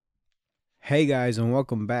Hey guys, and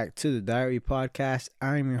welcome back to the Diary Podcast.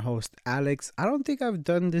 I'm your host, Alex. I don't think I've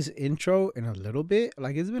done this intro in a little bit.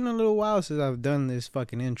 Like, it's been a little while since I've done this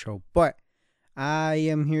fucking intro, but I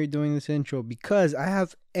am here doing this intro because I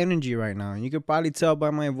have energy right now. And you could probably tell by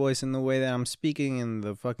my voice and the way that I'm speaking and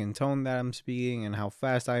the fucking tone that I'm speaking and how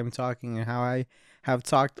fast I am talking and how I have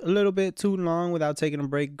talked a little bit too long without taking a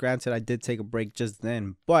break. Granted, I did take a break just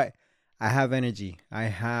then, but I have energy. I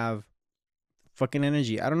have fucking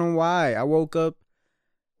energy. I don't know why. I woke up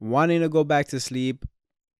wanting to go back to sleep,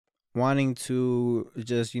 wanting to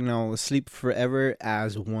just, sleep forever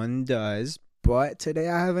as one does. But today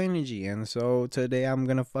I have energy, and so today I'm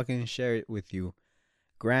gonna fucking share it with you.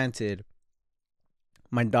 Granted,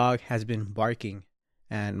 my dog has been barking,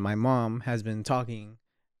 and my mom has been talking,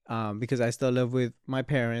 because I still live with my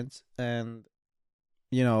parents, and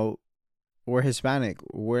you know we're Hispanic,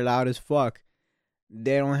 we're loud as fuck.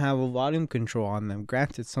 They don't have a volume control on them.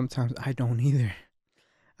 Granted, sometimes I don't either.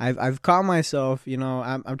 I've caught myself,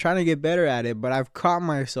 I'm trying to get better at it, but I've caught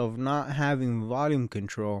myself not having volume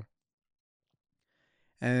control.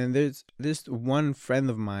 And there's this one friend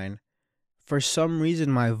of mine. For some reason,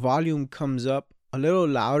 my volume comes up a little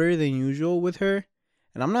louder than usual with her,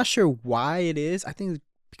 and I'm not sure why it is. I think it's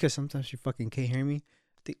because sometimes she fucking can't hear me.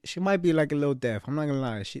 I think she might be like a little deaf. I'm not gonna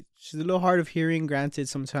lie. She's a little hard of hearing. Granted,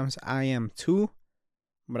 sometimes I am too,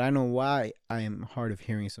 but I know why I am hard of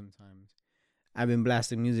hearing sometimes. I've been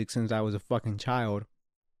blasting music since I was a fucking child.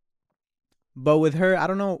 But with her, I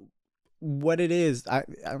don't know what it is. I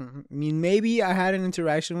mean, maybe I had an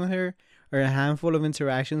interaction with her or a handful of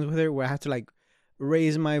interactions with her where I had to like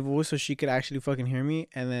raise my voice so she could actually fucking hear me.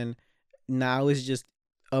 And then now it's just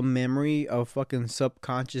a memory of fucking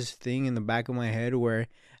subconscious thing in the back of my head where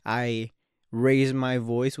I raise my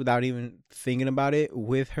voice without even thinking about it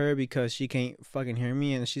with her because she can't fucking hear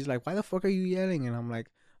me. And she's like, why the fuck are you yelling? And I'm like,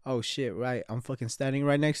 oh shit, right. I'm fucking standing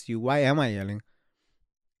right next to you. Why am I yelling?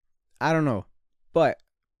 I don't know. But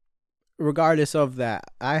regardless of that,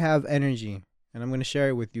 I have energy and I'm going to share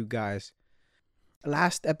it with you guys.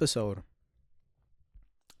 Last episode,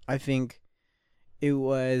 I think it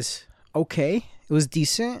was okay. It was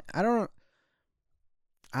decent. I don't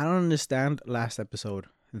understand last episode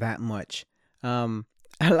that much. All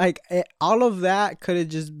of that could have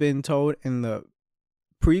just been told in the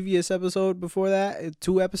previous episode before that,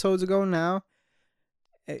 2 episodes ago now.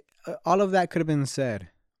 All of that could have been said,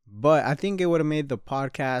 but I think it would have made the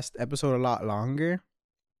podcast episode a lot longer.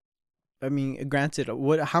 I mean, granted,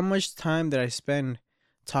 how much time did I spend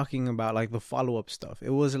talking about like the follow-up stuff?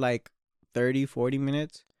 It was like 30, 40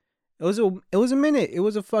 minutes. It was a minute. It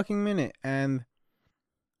was a fucking minute, and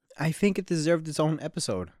I think it deserved its own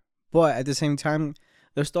episode. But at the same time,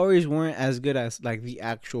 the stories weren't as good as like the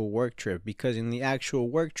actual work trip, because in the actual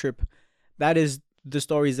work trip, that is the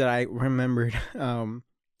stories that I remembered. And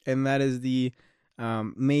that is the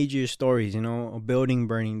major stories, a building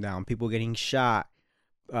burning down, people getting shot,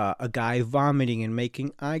 a guy vomiting and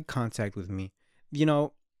making eye contact with me.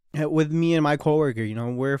 With me and my coworker,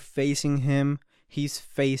 we're facing him, he's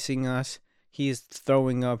facing us, he's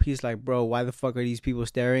throwing up. He's like, bro, why the fuck are these people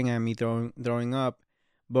staring at me throwing up?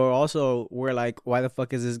 But also, we're like, why the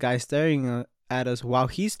fuck is this guy staring at us while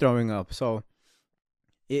he's throwing up? So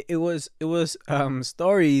it was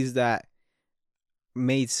stories that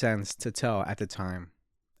made sense to tell at the time.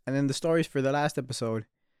 And then the stories for the last episode,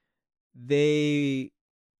 they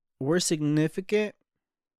were significant,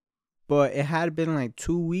 but it had been like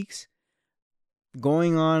 2 weeks,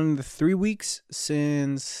 going on 3 weeks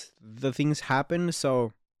since the things happened.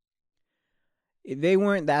 So they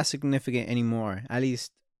weren't that significant anymore. At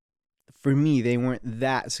least for me, they weren't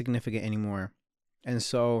that significant anymore. And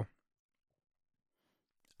so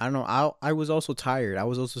I don't know. I was also tired. I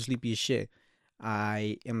was also sleepy as shit.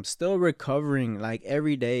 I am still recovering like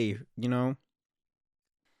every day,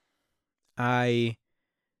 I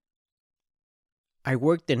I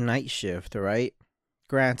worked the night shift, right?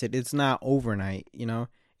 Granted, it's not overnight,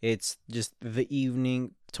 It's just the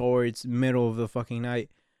evening towards middle of the fucking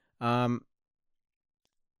night. Um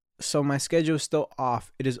so my schedule is still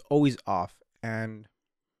off. It is always off. And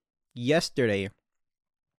yesterday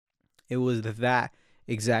it was that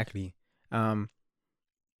exactly. Um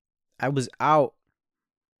I was out.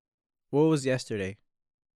 What was yesterday?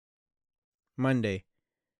 Monday.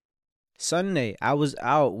 Sunday, I was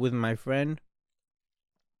out with my friend.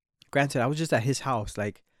 Granted, I was just at his house,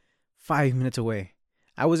 like 5 minutes away.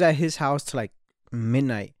 I was at his house till like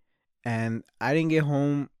midnight, and I didn't get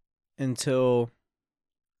home until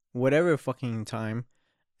whatever fucking time,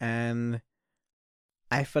 and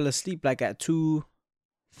I fell asleep like at 2,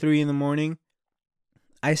 3 in the morning.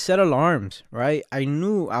 I set alarms, right? I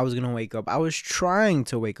knew I was gonna wake up. I was trying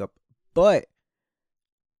to wake up, but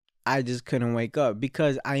I just couldn't wake up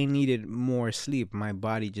because I needed more sleep. My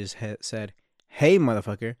body just said, "Hey,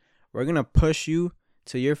 motherfucker, we're gonna push you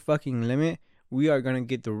to your fucking limit. We are gonna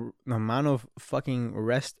get the amount of fucking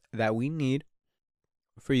rest that we need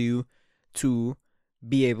for you to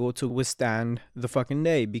be able to withstand the fucking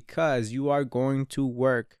day, because you are going to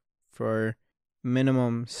work for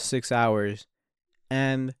minimum 6 hours,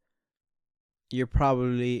 and you're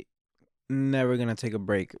probably never gonna take a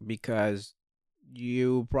break because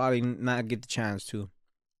you probably not get the chance to."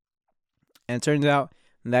 And it turns out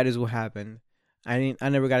that is what happened. I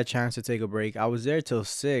never got a chance to take a break. I was there till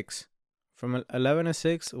 6. From 11 to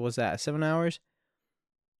 6, was that 7 hours?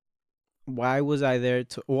 Why was I there?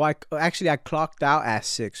 Actually, I clocked out at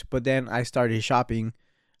 6, but then I started shopping.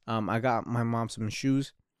 I got my mom some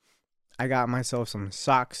shoes. I got myself some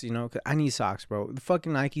socks, cause I need socks, bro. The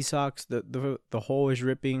fucking Nike socks, the hole is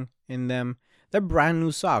ripping in them. They're brand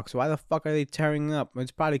new socks. Why the fuck are they tearing up?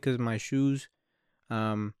 It's probably because of my shoes.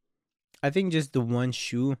 I think just the one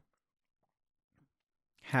shoe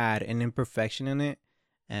had an imperfection in it,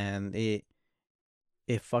 and it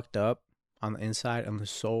fucked up on the inside, on the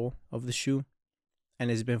sole of the shoe,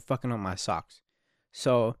 and it's been fucking up my socks.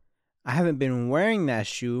 So I haven't been wearing that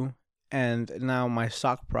shoe, and now my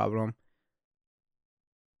sock problem,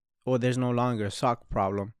 or there's no longer a sock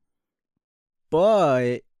problem.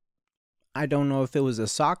 But I don't know if it was the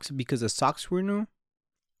socks because the socks were new,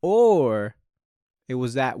 or it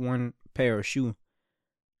was that one pair of shoe.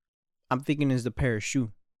 I'm thinking it's the pair of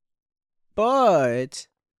shoe. But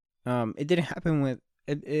it didn't happen with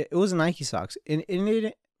it was Nike socks. And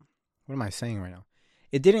it, what am I saying right now?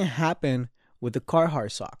 It didn't happen with the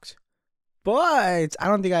Carhartt socks. But I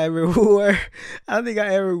don't think I ever wore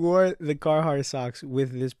the Carhartt socks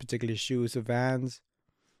with this particular shoe. It's a Vans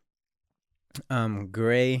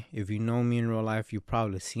gray. If you know me in real life, you've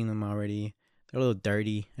probably seen them already. They're a little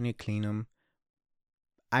dirty. I need to clean them.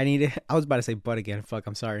 I was about to say butt again. Fuck,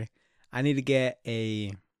 I'm sorry. I need to get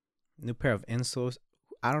a new pair of insoles.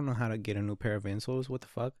 I don't know how to get a new pair of insoles. What the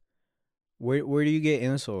fuck? Where do you get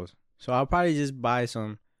insoles? So I'll probably just buy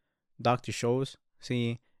some Dr. Scholl's.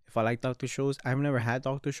 See if I like Dr. Scholl's. I've never had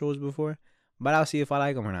Dr. Scholl's before, but I'll see if I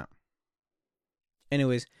like them or not.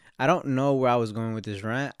 Anyways, I don't know where I was going with this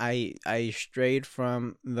rant. I strayed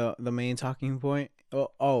from the main talking point.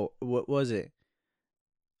 Oh, what was it?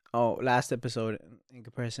 Oh, last episode in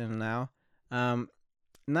comparison to now.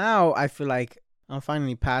 Now I feel like I'm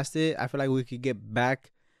finally past it. I feel like we could get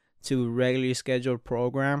back to regularly scheduled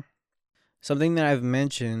program. Something that I've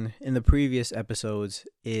mentioned in the previous episodes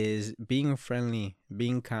is being friendly,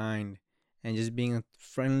 being kind, and just being a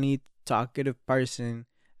friendly, talkative person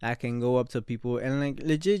that can go up to people and like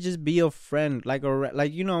legit just be a friend, like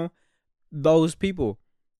those people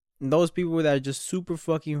that are just super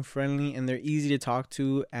fucking friendly and they're easy to talk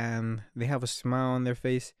to and they have a smile on their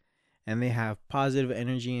face and they have positive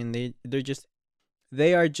energy and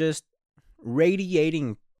they are just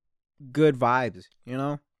radiating good vibes,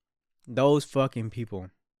 Those fucking people.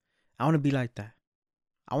 I want to be like that.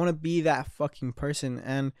 I want to be that fucking person,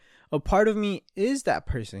 and a part of me is that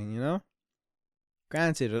person,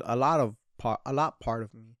 Granted, a lot part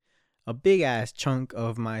of me, a big ass chunk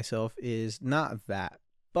of myself is not that,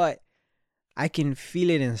 but I can feel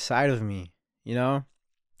it inside of me,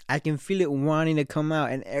 I can feel it wanting to come out,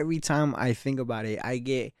 and every time I think about it, I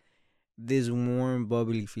get this warm,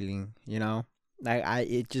 bubbly feeling, like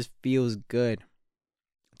it just feels good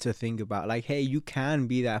to think about. Like, hey, you can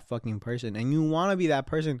be that fucking person, and you want to be that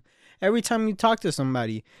person every time you talk to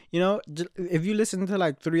somebody. If you listen to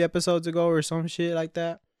like 3 episodes ago or some shit like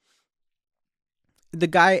that, the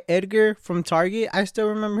guy Edgar from Target, I still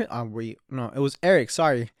remember. Oh wait, no, it was Eric.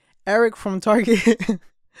 Sorry, Eric from Target.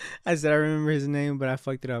 I said I remember his name, but I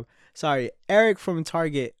fucked it up. Sorry, Eric from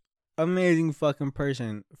Target. Amazing fucking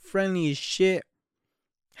person, friendly as shit.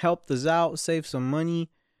 Helped us out, saved some money.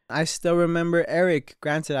 I still remember Eric.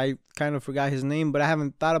 Granted, I kind of forgot his name, but I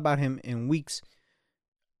haven't thought about him in weeks.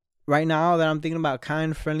 Right now that I'm thinking about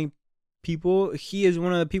kind, friendly people, he is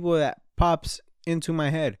one of the people that pops into my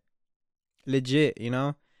head. Legit,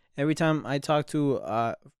 Every time I talk to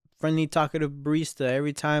a friendly, talkative barista,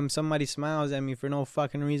 every time somebody smiles at me for no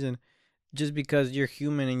fucking reason, just because you're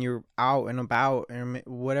human and you're out and about and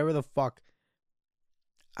whatever the fuck.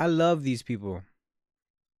 I love these people.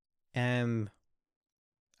 And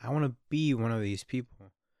I want to be one of these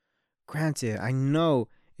people. Granted, I know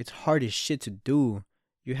it's hard as shit to do.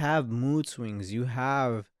 You have mood swings. You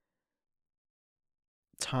have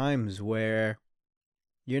times where,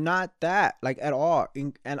 You're not that, like, at all.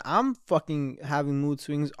 And I'm fucking having mood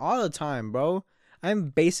swings all the time, bro. I'm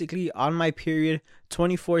basically on my period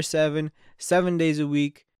 24/7, 7 days a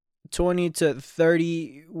week, 20 to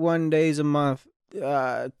 31 days a month,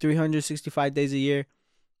 365 days a year.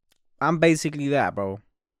 I'm basically that, bro.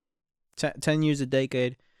 10 years a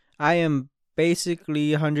decade. I am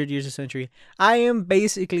basically 100 years a century. I am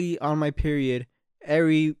basically on my period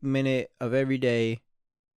every minute of every day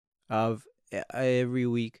of every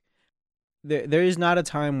week. There is not a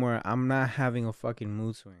time where I'm not having a fucking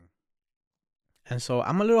mood swing. And so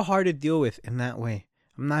I'm a little hard to deal with in that way.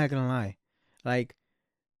 I'm not gonna lie. Like,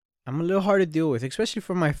 I'm a little hard to deal with, especially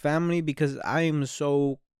for my family, because I am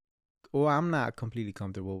so, well, I'm not completely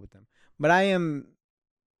comfortable with them, but I am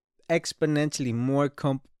exponentially more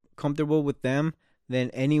comfortable with them than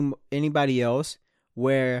anybody else,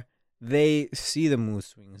 where they see the mood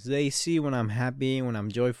swings. They see when I'm happy, when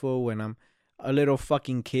I'm joyful, when I'm a little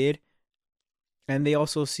fucking kid. And they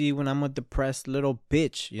also see when I'm a depressed little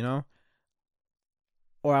bitch,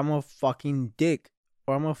 or I'm a fucking dick,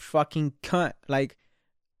 or I'm a fucking cunt. Like,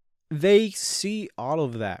 they see all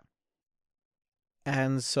of that.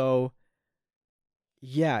 And so,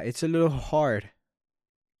 yeah, it's a little hard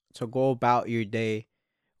to go about your day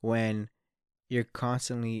when you're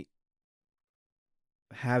constantly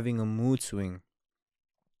having a mood swing.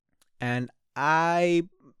 And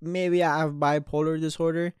maybe I have bipolar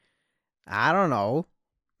disorder. I don't know.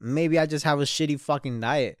 Maybe I just have a shitty fucking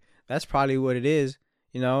diet. That's probably what it is.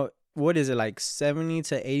 What is it, like 70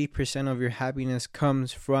 to 80% of your happiness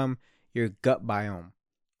comes from your gut biome.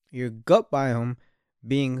 Your gut biome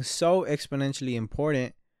being so exponentially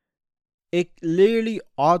important, it literally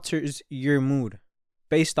alters your mood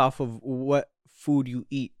based off of what food you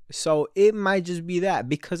eat. So it might just be that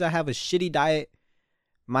because I have a shitty diet,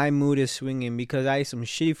 my mood is swinging. Because I ate some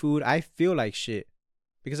shitty food, I feel like shit.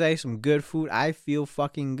 Because I ate some good food, I feel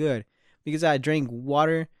fucking good. Because I drank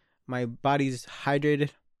water, my body's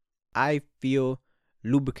hydrated, I feel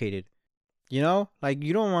lubricated. Like,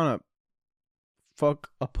 you don't want to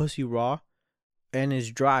fuck a pussy raw and it's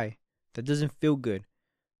dry. That doesn't feel good.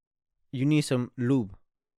 You need some lube.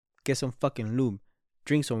 Get some fucking lube.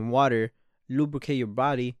 Drink some water. Lubricate your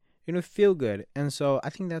body. You're going to feel good. And so I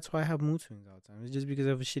think that's why I have mood swings all the time. It's just because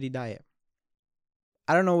of a shitty diet.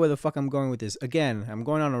 I don't know where the fuck I'm going with this. Again, I'm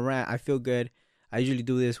going on a rant. I feel good. I usually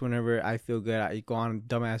do this whenever I feel good. I go on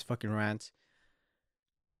dumbass fucking rants.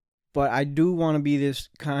 But I do want to be this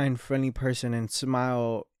kind, friendly person and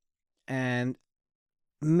smile. And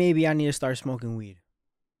maybe I need to start smoking weed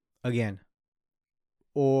again.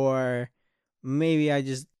 Or maybe I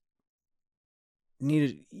just need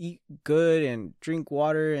to eat good and drink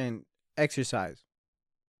water and exercise.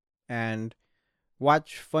 And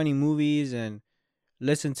watch funny movies and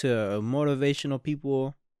listen to motivational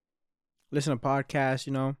people. Listen to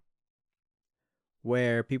podcasts,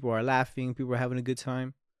 where people are laughing, people are having a good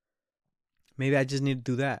time. Maybe I just need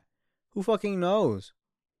to do that. Who fucking knows?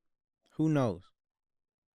 Who knows?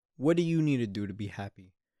 What do you need to do to be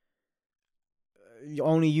happy?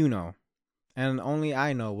 Only you know. And only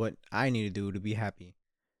I know what I need to do to be happy.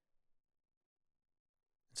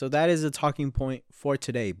 So that is a talking point for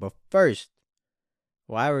today. But first,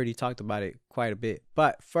 I already talked about it quite a bit.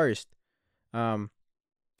 But first,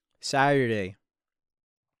 Saturday,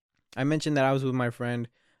 I mentioned that I was with my friend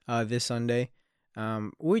this Sunday.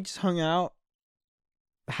 We just hung out.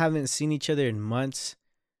 Haven't seen each other in months.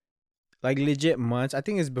 Like, legit months. I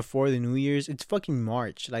think it's before the New Year's. It's fucking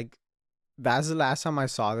March. Like, that's the last time I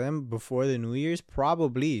saw them before the New Year's.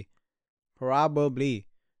 Probably.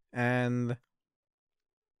 And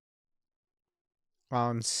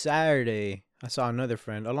on Saturday, I saw another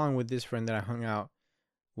friend, along with this friend that I hung out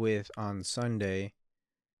with on Sunday.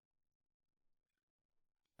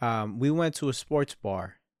 We went to a sports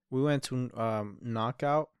bar. We went to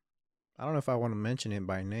Knockout. I don't know if I want to mention it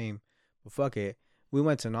by name, but fuck it. We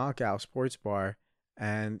went to Knockout Sports Bar,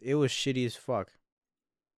 and it was shitty as fuck.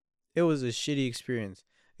 It was a shitty experience.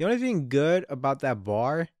 The only thing good about that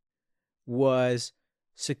bar was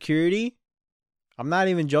security. I'm not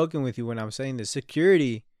even joking with you when I'm saying this.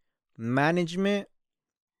 Security, management,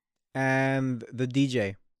 and the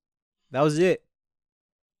DJ. That was it.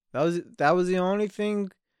 That was the only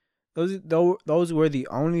thing. Those were the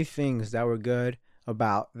only things that were good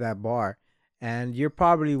about that bar. And you're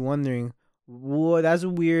probably wondering, well, that's a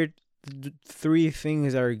weird 3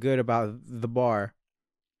 things that are good about the bar.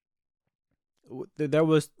 There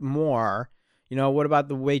was more. What about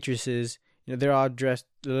the waitresses? They're all dressed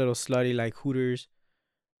a little slutty like Hooters.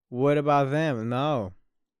 What about them? No.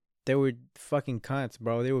 They were fucking cunts,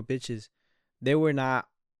 bro. They were bitches. They were not,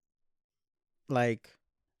 like,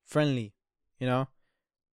 friendly, you know.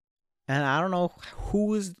 And I don't know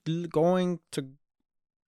who is going to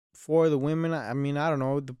for the women. I mean, I don't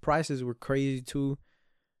know. The prices were crazy too.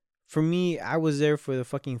 For me, I was there for the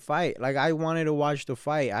fucking fight. Like, I wanted to watch the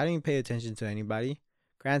fight. I didn't pay attention to anybody.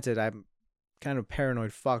 Granted, I'm kind of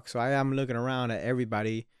paranoid fuck, so I am looking around at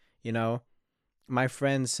everybody, you know. My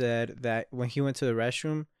friend said that when he went to the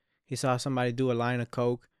restroom, he saw somebody do a line of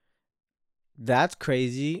coke. That's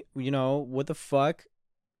crazy. You know, what the fuck?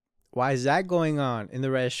 Why is that going on in the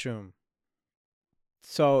restroom?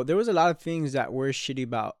 So there was a lot of things that were shitty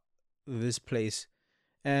about this place.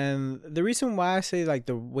 And the reason why I say like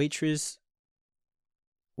the waitress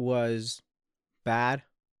was bad,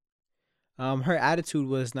 her attitude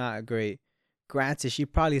was not great. Granted, she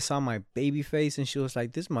probably saw my baby face and she was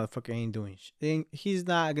like, "This motherfucker ain't doing shit. He's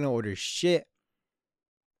not gonna order shit.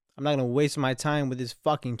 I'm not gonna waste my time with this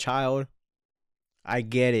fucking child." I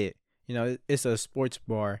get it. You know, it's a sports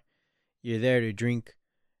bar. You're there to drink.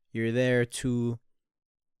 You're there to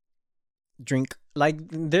drink. Like,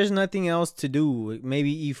 there's nothing else to do.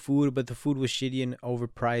 Maybe eat food, but the food was shitty and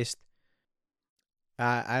overpriced.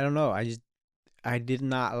 I don't know. I did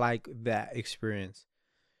not like that experience.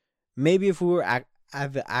 Maybe if we were at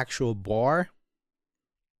the actual bar,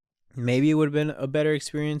 maybe it would have been a better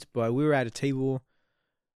experience. But we were at a table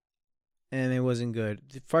and it wasn't good.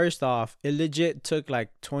 First off, it legit took like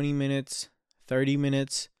 20 minutes, 30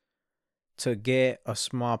 minutes to get a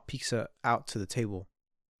small pizza out to the table.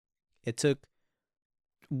 It took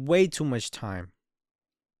way too much time.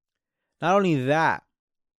 Not only that,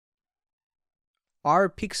 our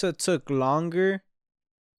pizza took longer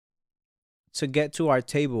to get to our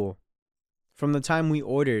table from the time we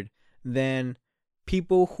ordered than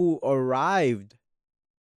people who arrived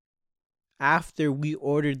after we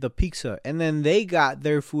ordered the pizza, and then they got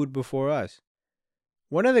their food before us.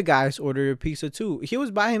 One of the guys ordered a pizza too. He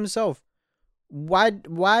was by himself. Why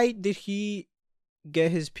did he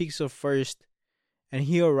get his pizza first and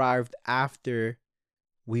he arrived after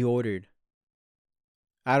we ordered?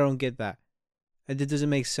 I don't get that. It doesn't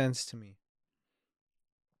make sense to me.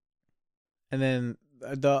 And then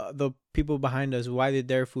the people behind us, why did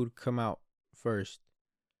their food come out first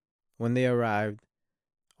when they arrived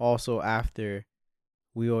also after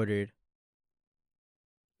we ordered?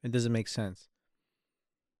 It doesn't make sense.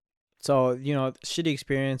 So, you know, shitty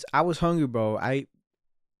experience. I was hungry, bro. I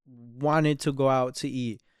wanted to go out to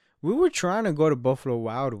eat. We were trying to go to Buffalo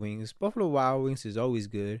Wild Wings. Buffalo Wild Wings is always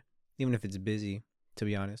good, even if it's busy, to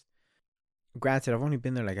be honest. Granted, I've only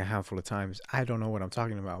been there like a handful of times. I don't know what I'm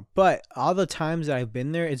talking about. But all the times that I've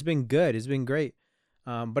been there, it's been good. It's been great.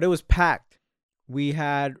 But it was packed. We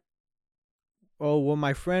had,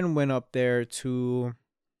 my friend went up there to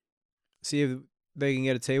see if they can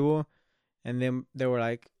get a table. And then they were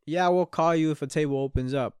like, "Yeah, we'll call you if a table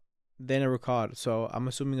opens up." They never called. So I'm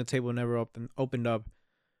assuming the table never opened up.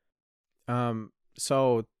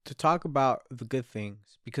 So to talk about the good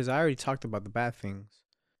things, because I already talked about the bad things.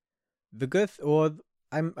 The good,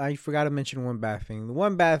 I forgot to mention one bad thing. The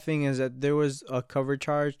one bad thing is that there was a cover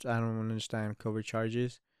charge. I don't understand cover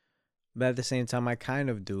charges, but at the same time, I kind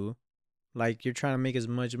of do. Like, you're trying to make as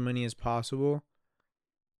much money as possible,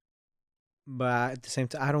 but at the same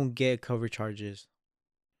time, I don't get cover charges.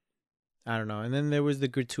 I don't know. And then there was the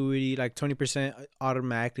gratuity, like 20%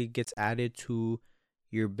 automatically gets added to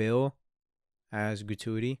your bill as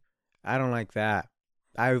gratuity. I don't like that.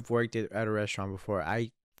 I've worked at a restaurant before.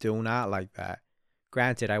 I do not like that.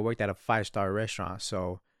 Granted, I worked at a 5-star restaurant,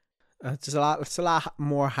 so it's a lot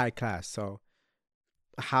more high class. So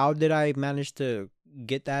how did I manage to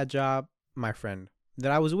get that job? My friend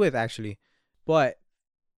that I was with, actually. But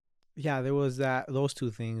yeah, there was those two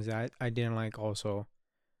things that I didn't like also.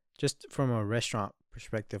 Just from a restaurant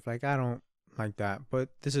perspective, like, I don't like that. But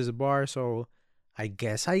this is a bar, so I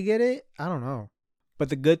guess I get it. I don't know. But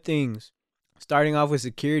the good things, starting off with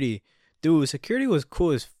security. Dude, security was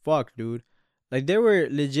cool as fuck, dude. Like, they were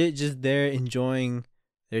legit just there enjoying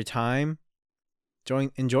their time,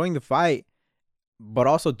 enjoying the fight, but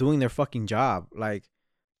also doing their fucking job. Like,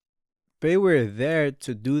 they were there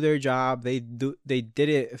to do their job. They did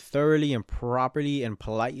it thoroughly and properly and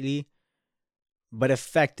politely, but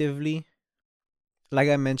effectively. Like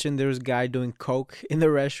I mentioned, there was a guy doing coke in the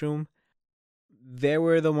restroom. They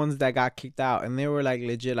were the ones that got kicked out, and they were like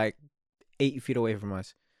legit like 8 feet away from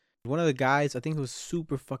us. One of the guys, I think, was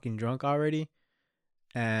super fucking drunk already,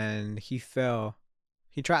 and he fell.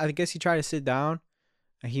 I guess he tried to sit down,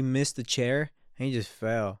 and he missed the chair, and he just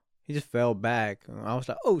fell. He just fell back. And I was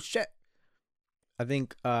like, "Oh shit!" I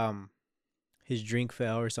think his drink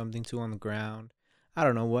fell or something too on the ground. I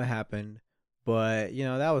don't know what happened, but you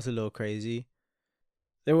know, that was a little crazy.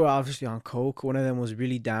 They were obviously on coke. One of them was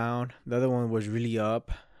really down. The other one was really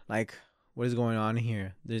up. Like, what is going on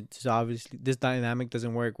here? This obviously this dynamic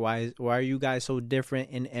doesn't work. Why are you guys so different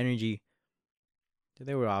in energy?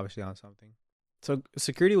 They were obviously on something. So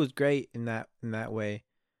security was great in that way.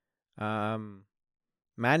 Um,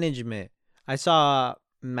 management. I saw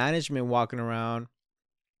management walking around.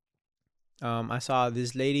 I saw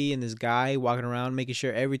this lady and this guy walking around making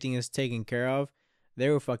sure everything is taken care of. They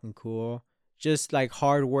were fucking cool. Just like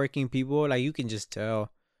hardworking people. Like you can just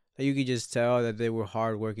tell. Like you could just tell that they were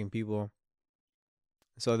hardworking people.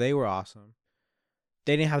 So they were awesome.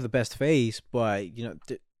 They didn't have the best face, but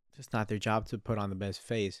it's not their job to put on the best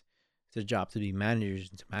face. It's their job to be managers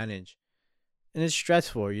and to manage. And it's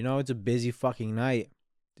stressful, it's a busy fucking night.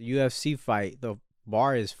 The UFC fight, the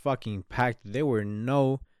bar is fucking packed. There were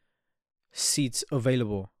no seats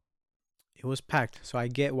available. It was packed. So I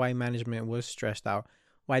get why management was stressed out.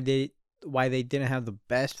 Why they didn't have the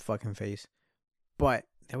best fucking face. But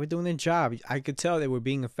they were doing their job. I could tell they were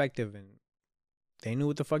being effective and they knew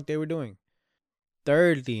what the fuck they were doing.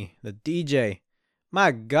 Thirdly, the DJ.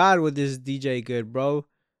 My God, was this DJ good, bro?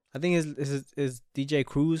 I think it's DJ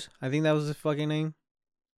Cruz. I think that was his fucking name.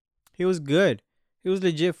 He was good. He was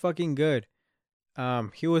legit fucking good.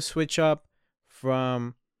 He would switch up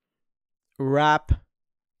from rap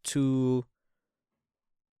to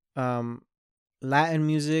Latin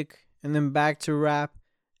music and then back to rap,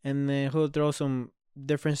 and then he'll throw some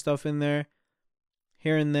different stuff in there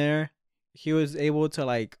here and there. He was able to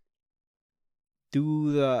like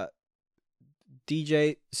do the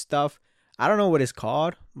DJ stuff. I don't know what it's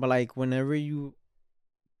called, but like whenever you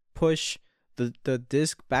push the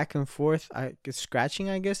disc back and forth, it's scratching,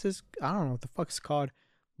 I guess is, I don't know what the fuck it's called.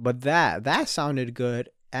 But that sounded good,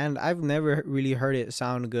 and I've never really heard it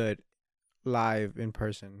sound good live in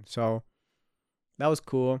person. So that was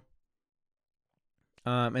cool.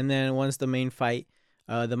 And then once the main fight,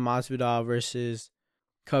 the Masvidal versus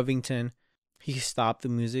Covington, he stopped the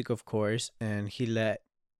music, of course, and he let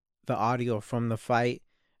the audio from the fight,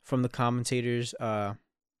 from the commentators,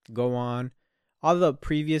 go on. All the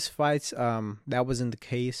previous fights, that wasn't the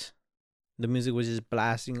case. The music was just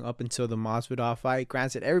blasting up until the Masvidal fight.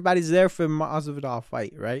 Granted, everybody's there for Masvidal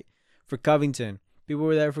fight, right? For Covington, people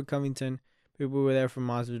were there for Covington. People were there for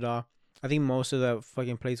Masvidal. I think most of the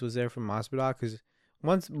fucking place was there for Masvidal, because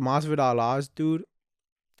once Masvidal lost, dude,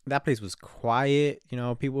 that place was quiet.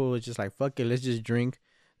 People were just like, fuck it, let's just drink.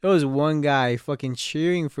 There was one guy fucking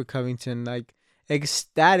cheering for Covington, like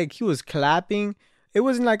ecstatic. He was clapping. It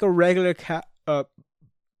wasn't like a regular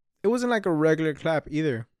it wasn't like a regular clap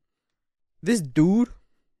either. This dude,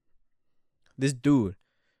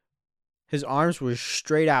 his arms were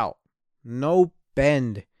straight out, no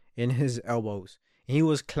bend in his elbows. And he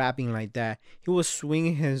was clapping like that. He was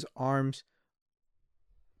swinging his arms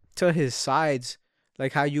to his sides,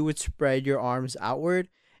 like how you would spread your arms outward.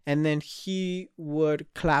 And then he would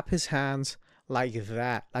clap his hands like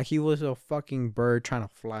that, like he was a fucking bird trying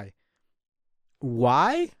to fly.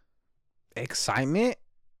 Why? Excitement?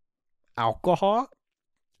 Alcohol?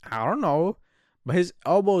 I don't know. But his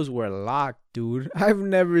elbows were locked, dude. I've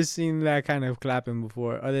never seen that kind of clapping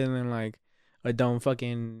before, other than like a dumb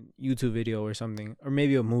fucking YouTube video or something, or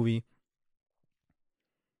maybe a movie.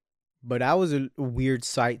 But that was a weird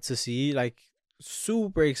sight to see. Like,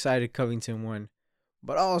 super excited Covington won,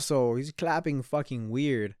 but also he's clapping fucking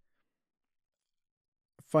weird.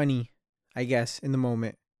 Funny, I guess, in the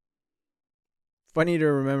moment. Funny to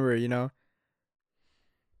remember.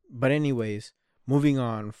 But anyways, moving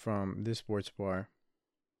on from this sports bar.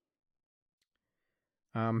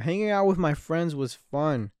 Hanging out with my friends was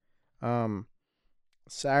fun.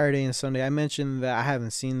 Saturday and Sunday, I mentioned that I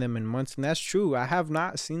haven't seen them in months, and that's true. I have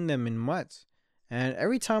not seen them in months, and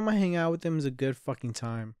every time I hang out with them is a good fucking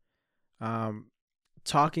time.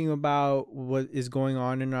 Talking about what is going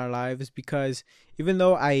on in our lives, because even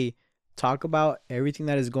though I talk about everything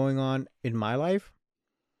that is going on in my life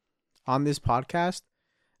on this podcast,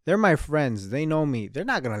 they're my friends. They know me. They're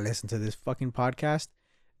not gonna listen to this fucking podcast.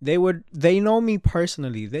 They know me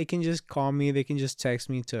personally. They can just call me. They can just text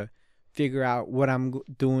me to figure out what I'm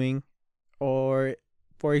doing, or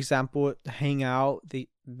for example, hang out.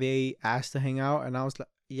 They asked to hang out, and I was like,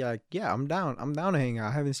 yeah, I'm down. I'm down to hang out.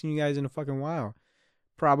 I haven't seen you guys in a fucking while.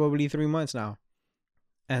 Probably 3 months now.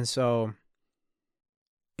 And so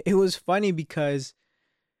it was funny because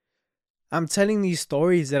I'm telling these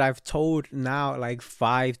stories that I've told now like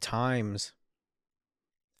 5 times.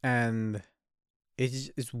 And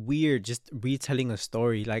it's weird just retelling a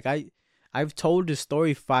story. Like I've told the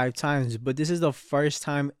story 5 times, but this is the first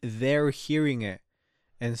time they're hearing it.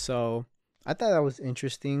 And so I thought that was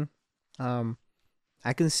interesting.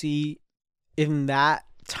 I can see in that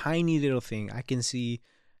tiny little thing, I can see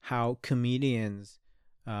how comedians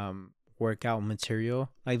work out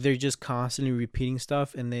material. Like they're just constantly repeating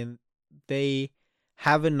stuff, and then they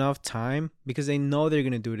have enough time because they know they're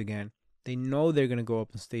gonna do it again. They know they're gonna go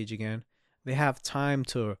up on stage again. They have time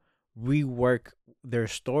to rework their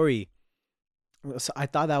story. So I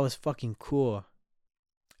thought that was fucking cool,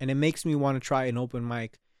 and it makes me want to try an open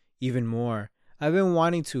mic even more. I've been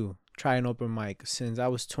wanting to try an open mic since I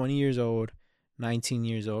was 20 years old, 19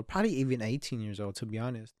 years old, probably even 18 years old, to be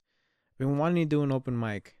honest. I've been wanting to do an open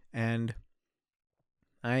mic, and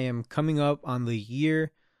I am coming up on the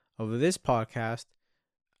year of this podcast.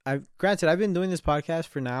 I've been doing this podcast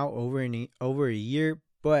for now over a year,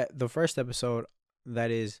 but the first episode that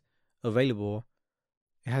is available,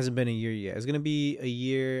 it hasn't been a year yet. It's gonna be a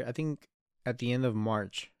year, I think, at the end of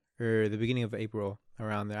March or the beginning of April,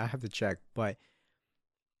 around there. I have to check, but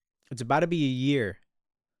it's about to be a year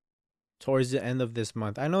towards the end of this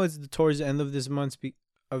month. I know it's towards the end of this month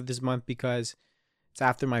because it's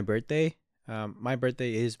after my birthday. My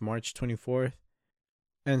birthday is March 24th,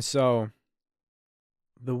 and so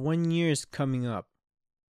the 1 year is coming up.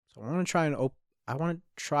 So I want to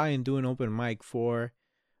try and do an open mic for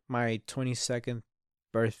my 22nd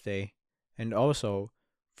birthday, and also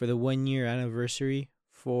for the 1 year anniversary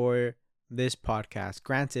for this podcast.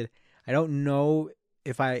 Granted, I don't know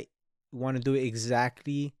if I want to do it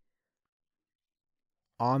exactly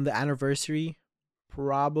on the anniversary.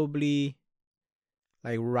 Probably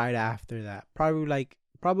like right after that.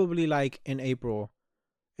 Probably like in April.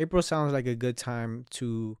 April sounds like a good time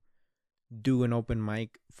to do an open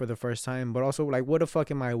mic for the first time, but also like what the fuck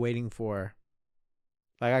am I waiting for?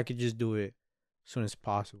 Like I could just do it as soon as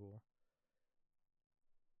possible.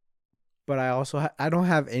 But I also I don't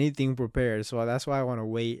have anything prepared, so that's why I want to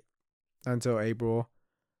wait until April.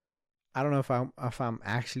 I don't know if I'm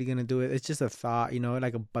actually gonna do it. It's just a thought,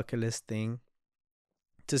 like a bucket list thing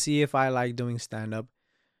to see if I like doing stand up,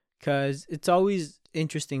 cause it's always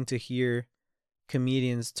interesting to hear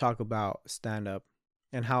comedians talk about stand up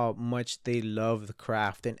and how much they love the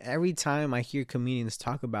craft. And every time I hear comedians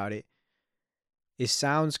talk about it, it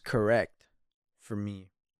sounds correct for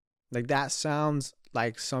me. Like that sounds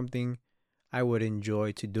like something I would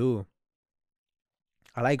enjoy to do.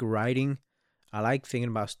 I like writing. I like thinking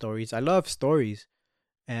about stories. I love stories.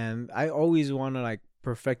 And I always want to like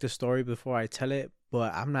perfect a story before I tell it,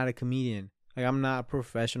 but I'm not a comedian. Like I'm not a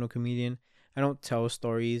professional comedian. I don't tell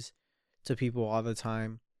stories to people all the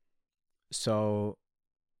time. So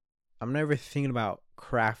I'm never thinking about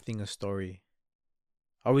crafting a story.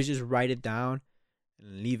 I always just write it down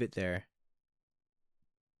and leave it there.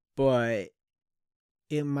 But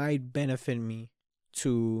it might benefit me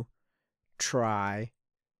to try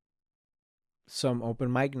some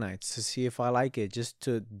open mic nights to see if I like it, just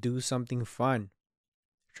to do something fun.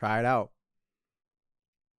 Try it out.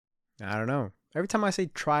 I don't know. Every time I say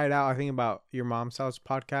try it out, I think about Your Mom's House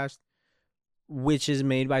podcast, which is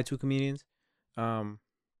made by two comedians.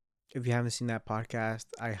 If you haven't seen that podcast,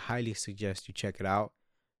 I highly suggest you check it out.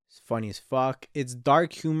 It's funny as fuck. It's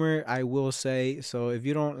dark humor, I will say. So if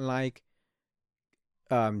you don't like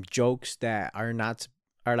jokes that are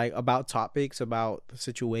like about topics, about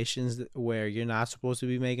situations where you're not supposed to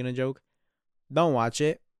be making a joke, don't watch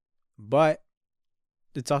it. But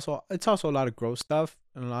it's also a lot of gross stuff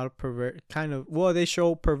and a lot of they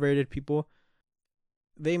show perverted people.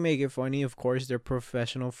 They make it funny, of course. They're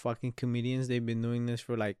professional fucking comedians. They've been doing this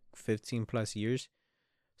for like 15 plus years.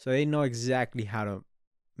 So they know exactly how to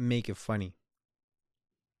make it funny.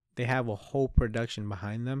 They have a whole production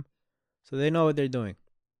behind them. So they know what they're doing.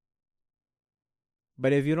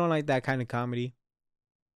 But if you don't like that kind of comedy,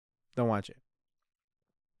 don't watch it.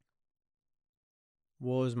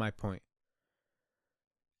 What was my point?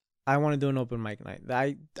 I want to do an open mic night.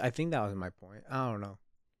 I think that was my point. I don't know.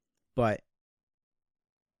 But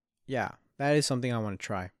yeah, that is something I want to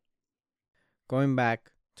try. Going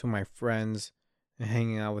back to my friends and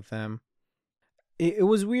hanging out with them. It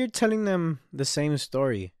was weird telling them the same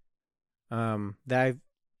story that I've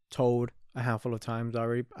told a handful of times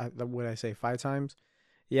already. What did I say, 5 times?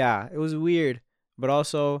 Yeah, it was weird. But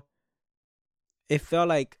also, it felt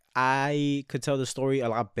like I could tell the story a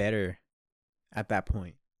lot better at that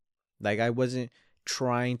point. Like I wasn't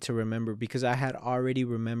trying to remember because I had already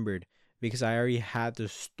remembered, because I already had the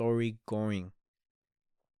story going.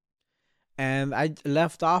 And I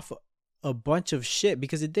left off a bunch of shit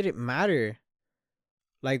because it didn't matter.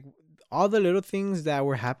 Like all the little things that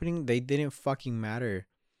were happening, they didn't fucking matter.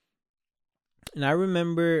 And I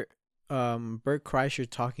remember Bert Kreischer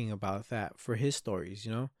talking about that for his stories,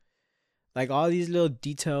 Like all these little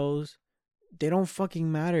details they don't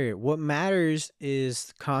fucking matter. What matters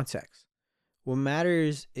is context. What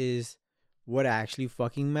matters is what actually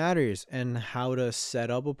fucking matters, and how to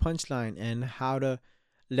set up a punchline, and how to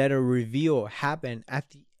let a reveal happen at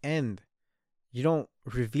the end. You don't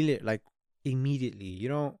reveal it like immediately. You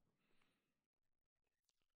don't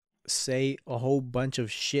say a whole bunch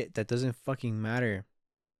of shit that doesn't fucking matter.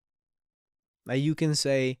 Like, you can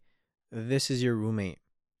say, this is your roommate,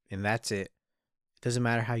 and that's it. It doesn't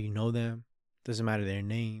matter how you know them. It doesn't matter their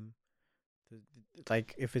name.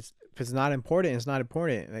 Like, if it's not important, it's not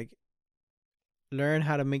important. Like, learn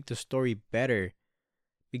how to make the story better,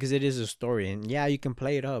 because it is a story. And yeah, you can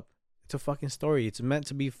play it up. It's a fucking story. It's meant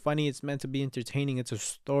to be funny. It's meant to be entertaining. It's a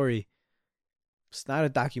story. It's not a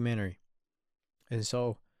documentary. And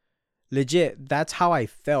so, legit, that's how I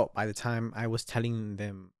felt by the time I was telling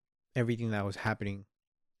them everything that was happening.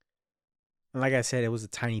 And like I said, it was a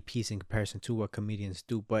tiny piece in comparison to what comedians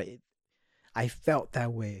do, but I felt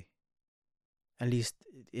that way. At least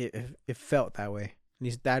it felt that way. At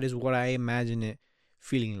least that is what I imagine it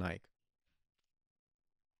feeling like.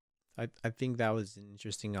 I think that was an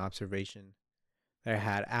interesting observation that I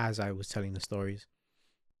had as I was telling the stories.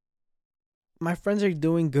 My friends are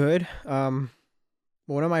doing good. One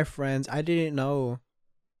of my friends, I didn't know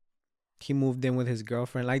he moved in with his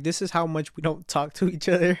girlfriend. Like, this is how much we don't talk to each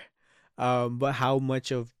other. But how much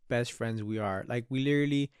of best friends we are. Like, we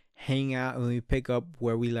literally hang out and we pick up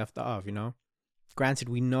where we left off, you know? Granted,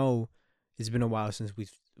 we know it's been a while since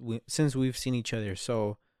we've seen each other,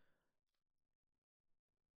 so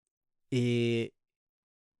it's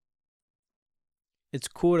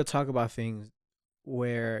cool to talk about things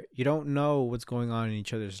where you don't know what's going on in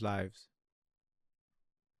each other's lives.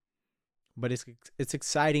 But it's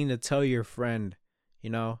exciting to tell your friend, you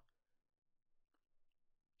know?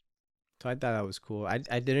 So I thought that was cool. I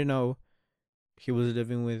didn't know he was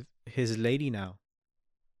living with his lady now.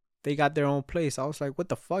 They got their own place. I was like, what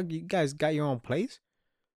the fuck? You guys got your own place?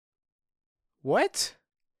 What?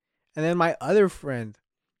 And then my other friend,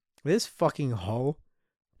 this fucking hoe,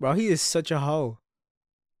 bro, he is such a hoe.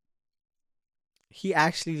 He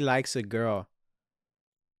actually likes a girl,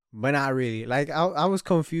 but not really. Like, I was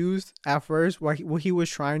confused at first what he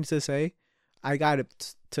was trying to say. I got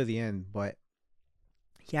it to the end, but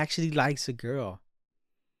he actually likes a girl,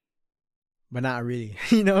 but not really.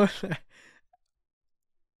 You know,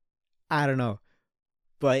 I don't know,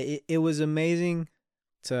 but it was amazing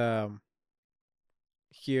to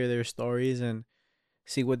hear their stories and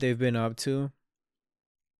see what they've been up to.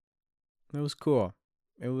 It was cool.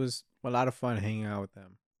 It was a lot of fun hanging out with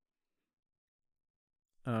them.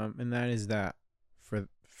 And that is that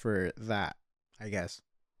for that, I guess.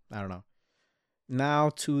 I don't know. Now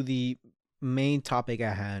to the main topic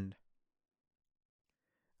at hand.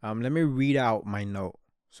 Let me read out my note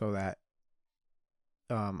so that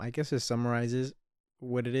I guess it summarizes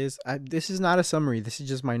what it is. This is not a summary. This is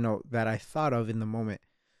just my note that I thought of in the moment.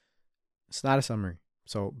 It's not a summary,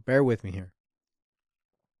 so bear with me here.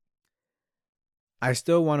 I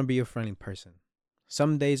still want to be a friendly person.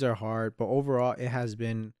 Some days are hard, but overall it has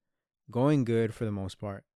been going good for the most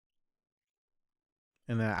part.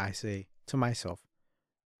 And then I say to myself,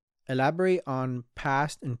 elaborate on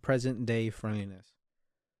past and present day friendliness.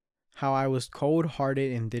 How I was cold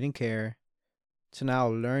hearted and didn't care, to now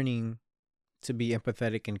learning to be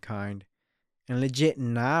empathetic and kind. And legit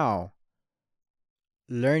now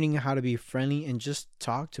learning how to be friendly and just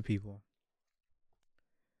talk to people.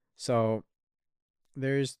 So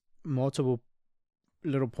there's multiple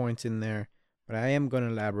little points in there, but I am going to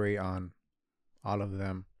elaborate on all of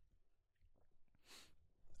them.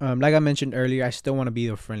 Like I mentioned earlier, I still want to be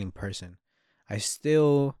a friendly person. I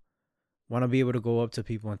still want to be able to go up to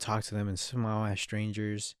people and talk to them and smile at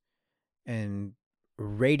strangers and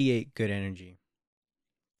radiate good energy.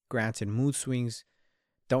 Granted, mood swings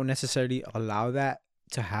don't necessarily allow that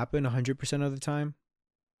to happen 100% of the time,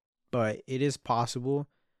 but it is possible.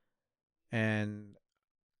 And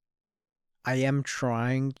I am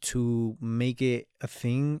trying to make it a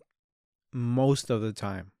thing most of the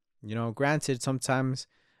time. You know, granted, sometimes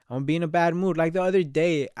I'm be in a bad mood. Like the other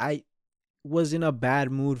day, I was in a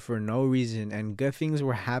bad mood for no reason and good things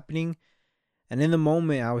were happening. And in the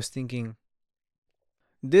moment, I was thinking,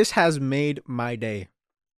 this has made my day.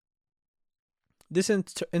 This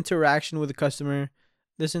interaction with a customer,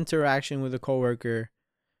 this interaction with a coworker,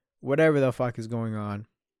 whatever the fuck is going on,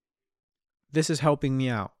 this is helping me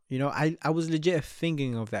out. You know, I was legit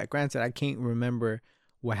thinking of that. Granted, I can't remember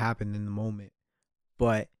what happened in the moment,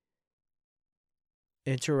 but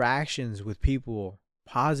interactions with people,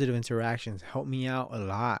 positive interactions, help me out a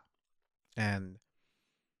lot. And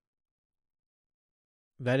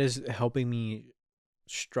that is helping me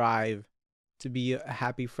strive to be a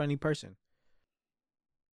happy, friendly person.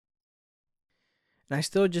 And I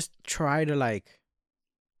still just try to like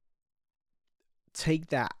take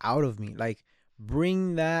that out of me, like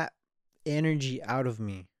bring that energy out of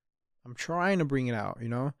me. I'm trying to bring it out, you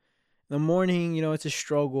know? In the morning, it's a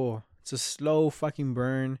struggle. It's a slow fucking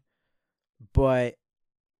burn. But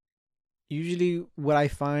usually what I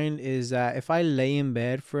find is that if I lay in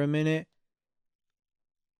bed for a minute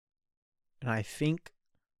and I think,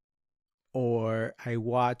 or I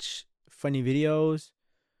watch funny videos,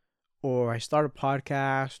 or I start a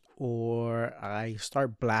podcast, or I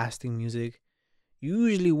start blasting music,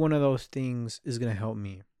 usually one of those things is going to help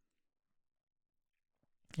me.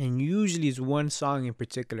 And usually it's one song in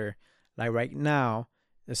particular. Like right now,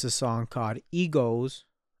 it's a song called Egos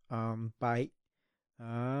by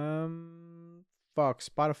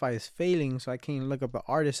Spotify is failing, so I can't look up the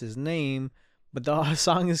artist's name, but the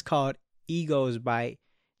song is called Egos by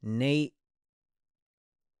Nate.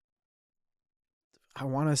 I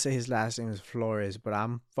want to say his last name is Flores, but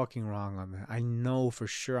I'm fucking wrong on that. I know for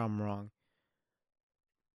sure I'm wrong.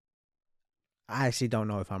 I actually don't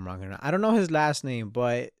know if I'm wrong or not. I don't know his last name,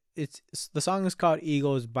 but it's the song is called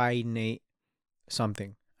Egos by Nate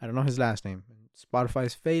something. I don't know his last name. Spotify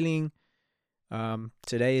is failing.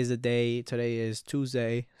 Today is the day. Today is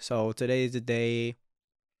Tuesday, so today is the day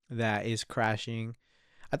that is crashing.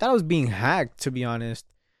 I thought I was being hacked, to be honest.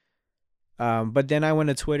 But then I went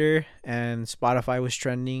to Twitter and Spotify was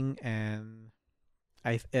trending, and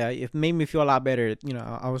it made me feel a lot better.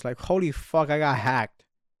 I was like, holy fuck, I got hacked.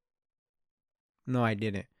 No, I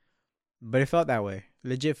didn't. But it felt that way.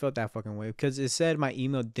 Legit felt that fucking way. Because it said my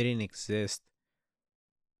email didn't exist.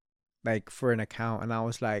 Like, for an account. And I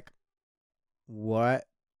was like, what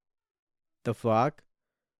the fuck?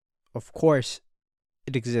 Of course,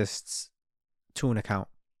 it exists to an account.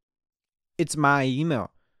 It's my email.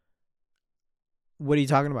 What are you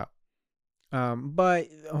talking about? But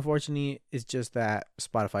unfortunately, it's just that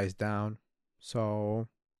Spotify is down. So,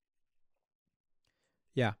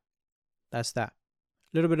 yeah, that's that.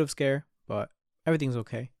 A little bit of scare, but everything's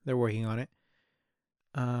okay. They're working on it.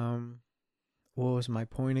 What was my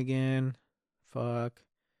point again? Fuck.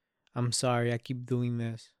 I'm sorry, I keep doing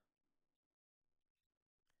this.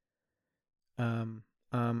 Oh,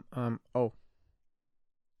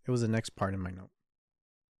 it was the next part in my note.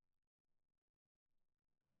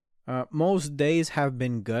 Most days have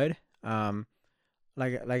been good.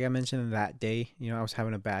 Like I mentioned that day, I was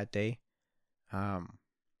having a bad day.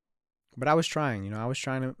 But I was trying, I was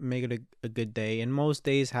trying to make it a good day, and most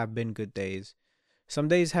days have been good days. Some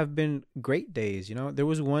days have been great days, There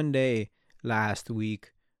was one day last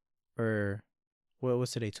week, or what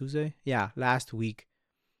was today, Tuesday? Yeah, last week,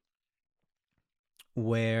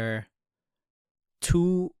 where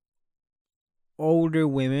two older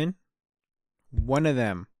women, one of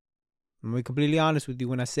them, I'm gonna be completely honest with you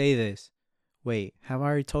when I say this. Wait, have I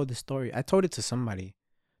already told the story? I told it to somebody.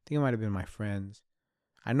 I think it might have been my friends.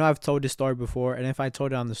 I know I've told this story before, and if I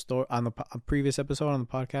told it on the previous episode on the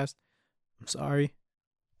podcast, I'm sorry.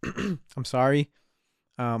 I'm sorry.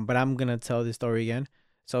 But I'm gonna tell this story again.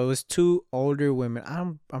 So it was two older women.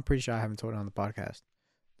 I'm pretty sure I haven't told it on the podcast.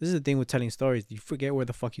 This is the thing with telling stories. You forget where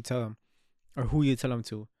the fuck you tell them or who you tell them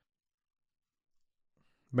to.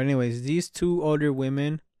 But anyways, these two older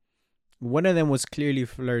women, one of them was clearly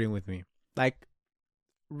flirting with me. Like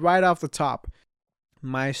right off the top.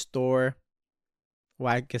 My store,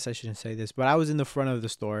 well, I guess I shouldn't say this, but I was in the front of the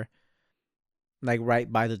store, like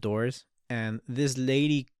right by the doors, and this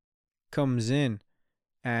lady comes in,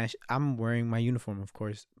 and I'm wearing my uniform, of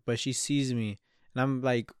course, but she sees me, and I'm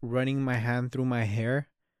like running my hand through my hair,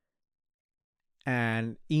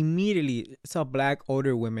 and immediately it's a black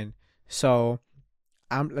older woman. So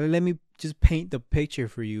let me just paint the picture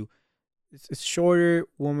for you. It's a shorter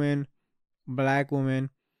woman, black woman.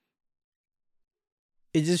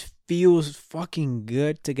 It just feels fucking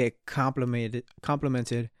good to get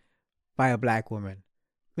complimented by a black woman.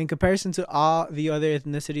 In comparison to all the other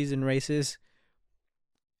ethnicities and races,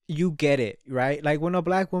 you get it, right? Like when a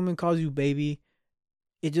black woman calls you baby,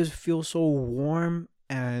 it just feels so warm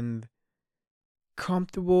and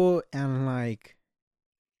comfortable and like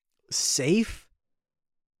safe.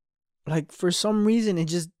 Like for some reason it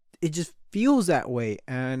just feels that way.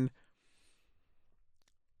 And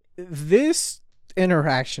this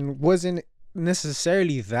interaction wasn't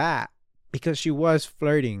necessarily that, because she was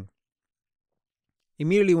flirting.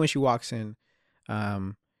 Immediately when she walks in,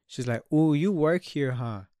 she's like, "Oh, you work here,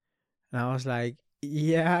 huh?" And I was like,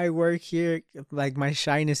 "Yeah, I work here." Like my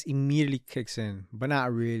shyness immediately kicks in, but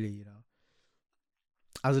not really.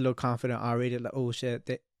 I was a little confident already. Like, oh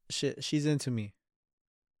shit, shit, she's into me.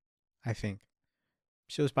 I think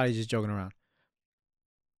she was probably just joking around,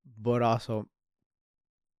 but also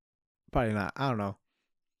probably not. I don't know.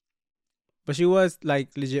 But she was like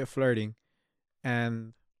legit flirting,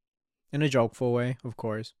 and in a jokeful way, of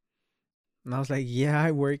course. And I was like, yeah,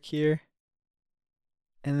 I work here.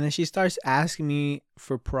 And then she starts asking me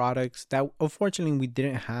for products that unfortunately we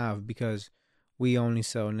didn't have because we only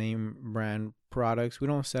sell name brand products. We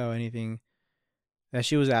don't sell anything that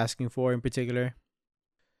she was asking for in particular.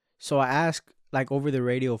 So I asked like over the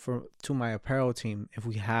radio for to my apparel team if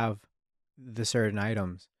we have the certain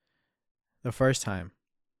items the first time.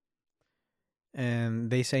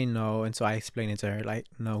 And they say no, and so I explained it to her like,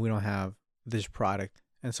 no, we don't have this product.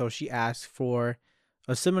 And so she asked for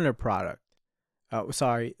a similar product. A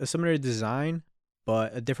similar design,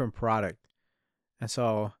 but a different product. And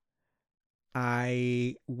so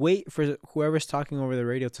I wait for whoever's talking over the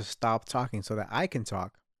radio to stop talking so that I can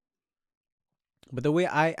talk. But the way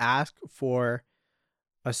I ask for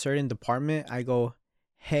a certain department, I go,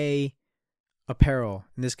 hey, apparel.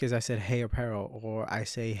 In this case, I said, hey, apparel, or I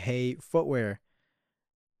say, hey, footwear.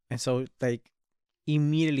 And so, like,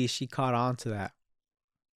 immediately she caught on to that.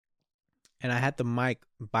 And I had the mic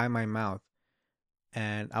by my mouth.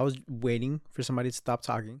 And I was waiting for somebody to stop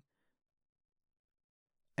talking.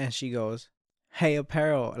 And she goes, hey,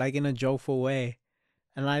 apparel, like in a jokeful way.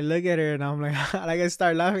 And I look at her and I'm like, like I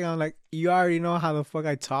start laughing. I'm like, you already know how the fuck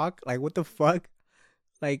I talk? Like, what the fuck?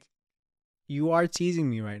 Like, you are teasing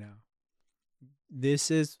me right now. This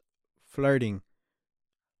is flirting,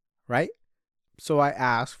 right? So I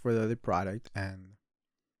asked for the other product, and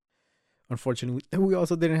unfortunately, we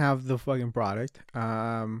also didn't have the fucking product.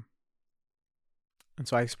 And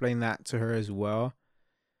so I explained that to her as well.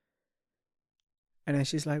 And then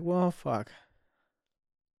she's like, well, fuck.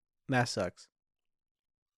 That sucks.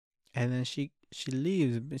 And then she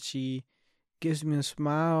leaves, but she gives me a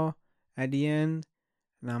smile at the end.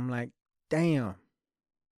 And I'm like, damn.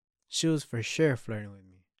 She was for sure flirting with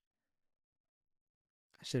me.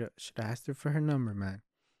 I should have asked her for her number, man.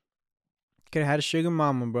 Could have had a sugar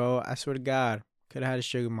mama, bro. I swear to God. Could have had a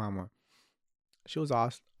sugar mama. She was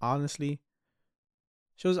honestly,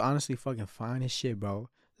 she was honestly fucking fine as shit, bro.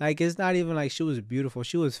 Like, it's not even like she was beautiful.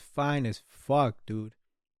 She was fine as fuck, dude.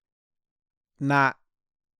 Not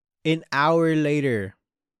an hour later,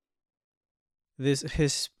 this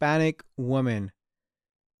Hispanic woman,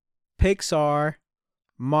 Pixar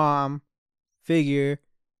mom figure,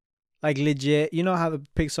 like legit. You know how the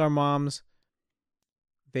Pixar moms,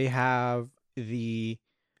 they have the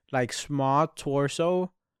like small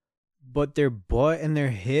torso, but their butt and their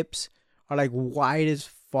hips are like wide as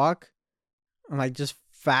fuck and like just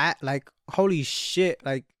fat. Like, holy shit.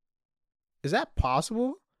 Like, is that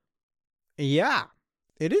possible? Yeah,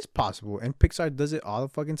 it is possible. And Pixar does it all the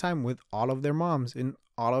fucking time with all of their moms in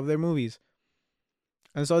all of their movies.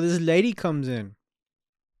 And so this lady comes in.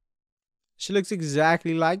 She looks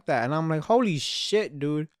exactly like that. And I'm like, holy shit,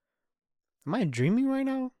 dude. Am I dreaming right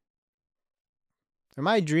now? Am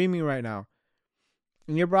I dreaming right now?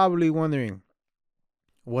 And you're probably wondering,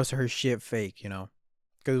 was her shit fake, you know?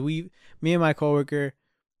 Because me and my coworker,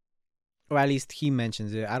 or at least he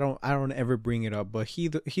mentions it. I don't ever bring it up, but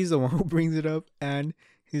he's the one who brings it up, and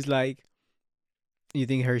he's like, "You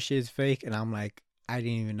think her shit's fake?" And I'm like, "I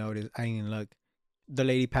didn't even notice. I didn't even look." The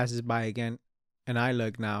lady passes by again, and I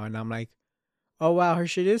look now, and I'm like, "Oh wow, her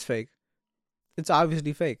shit is fake. It's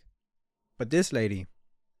obviously fake." But this lady,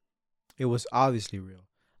 it was obviously real.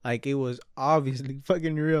 Like, it was obviously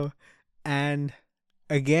fucking real. And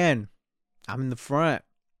again, I'm in the front.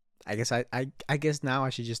 I guess I guess now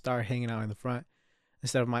I should just start hanging out in the front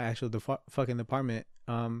instead of my actual fucking department.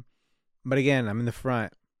 But again, I'm in the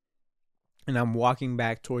front, and I'm walking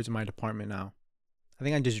back towards my department now. I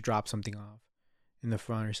think I just dropped something off in the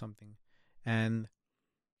front or something, and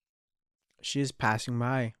she is passing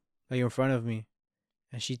by, like in front of me,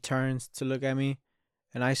 and she turns to look at me,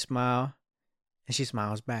 and I smile, and she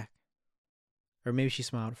smiles back, or maybe she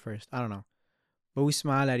smiled first. I don't know, but we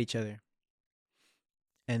smile at each other.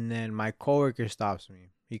 And then my coworker stops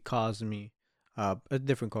me. He calls me up, a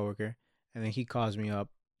different coworker, and then he calls me up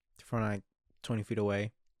from like 20 feet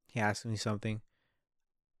away. He asks me something.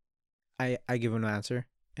 I give him an answer,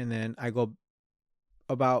 and then I go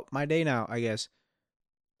about my day now, I guess.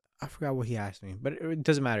 I forgot what he asked me, but it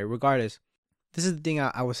doesn't matter. Regardless, this is the thing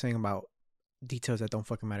I was saying about details that don't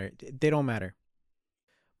fucking matter. They don't matter.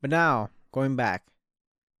 But now, going back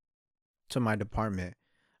to my department,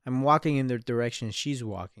 I'm walking in the direction she's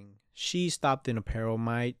walking. She stopped in apparel.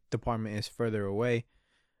 My department is further away.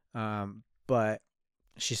 But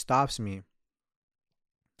she stops me.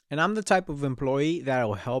 And I'm the type of employee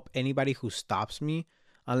that'll help anybody who stops me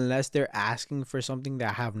unless they're asking for something that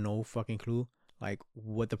I have no fucking clue, like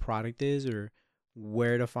what the product is or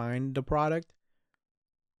where to find the product.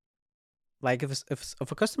 Like if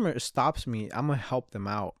a customer stops me, I'm gonna help them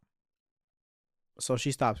out. So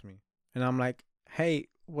she stops me, and I'm like, "Hey,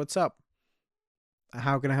 what's up?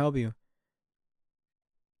 How can I help you?"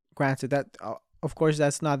 Granted, that of course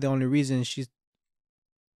that's not the only reason. She's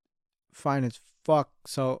fine as fuck.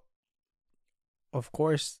 So of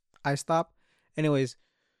course I stop. Anyways,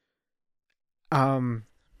 um,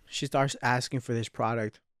 she starts asking for this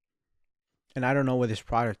product, and I don't know what this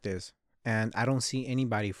product is, and I don't see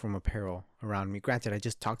anybody from apparel around me. Granted, I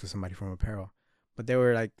just talked to somebody from apparel, but they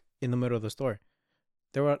were like in the middle of the store.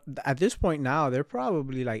 They were at this point now. They're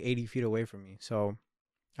probably like 80 feet away from me. So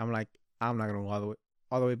I'm like, I'm not gonna go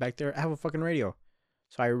all the way back there. I have a fucking radio,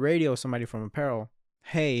 so I radio somebody from apparel.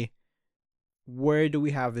 Hey, where do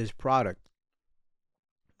we have this product?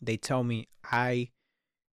 They tell me. I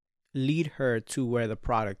lead her to where the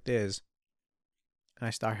product is, and I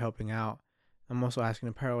start helping out. I'm also asking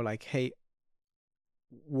apparel like, hey,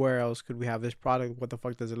 where else could we have this product? What the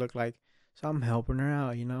fuck does it look like? So I'm helping her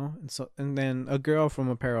out, you know? And then a girl from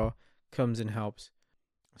apparel comes and helps.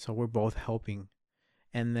 So we're both helping.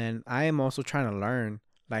 And then I am also trying to learn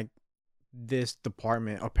like this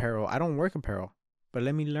department apparel. I don't work apparel, but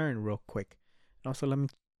let me learn real quick. And also let me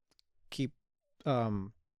keep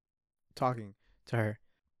talking to her.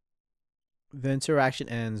 The interaction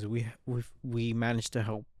ends. We managed to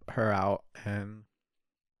help her out, and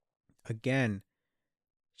again,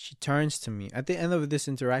 she turns to me. At the end of this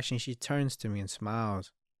interaction, she turns to me and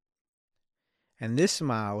smiles. And this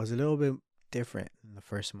smile was a little bit different than the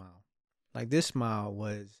first smile. Like this smile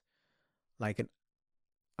was like an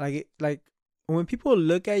like when people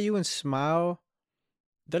look at you and smile,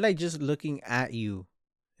 they're like just looking at you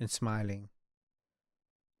and smiling.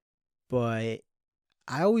 But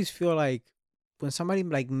I always feel like when somebody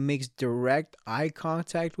like makes direct eye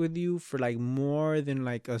contact with you for like more than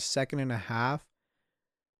like a second and a half,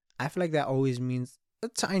 I feel like that always means a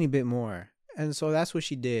tiny bit more. And so that's what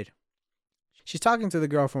she did. She's talking to the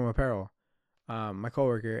girl from apparel, my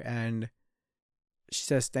coworker, and she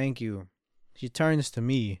says thank you. She turns to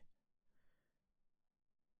me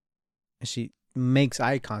and she makes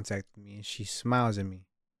eye contact with me and she smiles at me.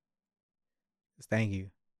 Says, thank you.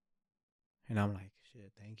 And I'm like,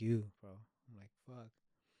 shit, thank you, bro. I'm like, fuck.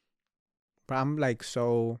 But I'm like,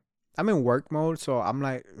 so I'm in work mode, so I'm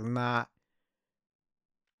like not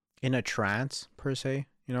in a trance per se,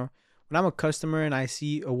 you know. When I'm a customer and I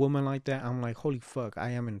see a woman like that, I'm like, holy fuck, I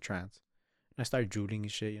am in a trance. And I start drooling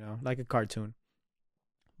and shit, you know, like a cartoon.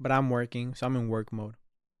 But I'm working, so I'm in work mode.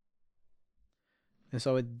 And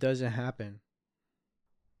so it doesn't happen.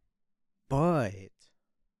 But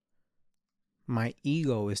my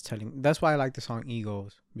ego is telling. That's why I like the song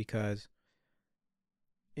Egos, because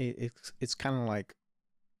it's kind of like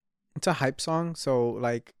it's a hype song. So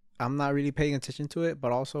like I'm not really paying attention to it,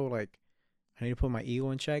 but also like I need to put my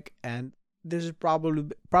ego in check. And this is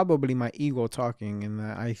probably my ego talking, and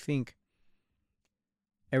I think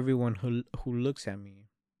everyone who looks at me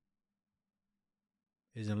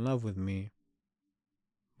is in love with me.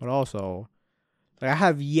 But also, like I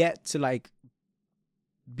have yet to like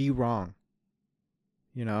be wrong.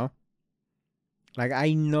 You know? Like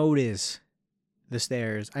I notice the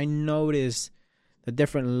stares. I notice the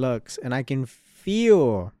different looks, and I can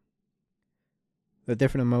feel the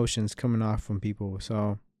different emotions coming off from people.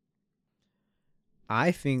 So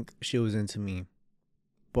I think she was into me.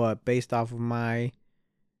 But based off of my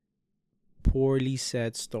poorly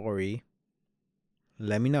said story,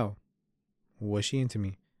 let me know. Was she into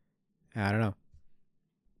me? I don't know.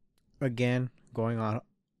 Again, going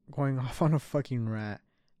off on a fucking rant.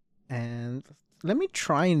 And let me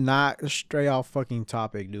try not stray off fucking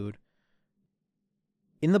topic, dude.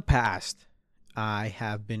 In the past, I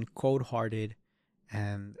have been cold-hearted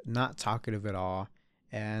and not talkative at all.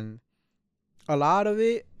 And a lot of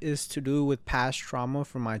it is to do with past trauma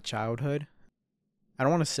from my childhood. I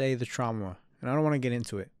don't want to say the trauma, and I don't want to get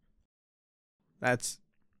into it. That's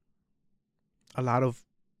a lot of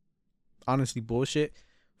honestly bullshit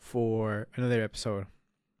for another episode.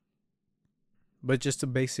 But just to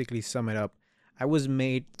basically sum it up, I was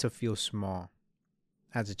made to feel small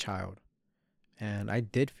as a child. And I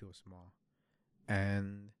did feel small.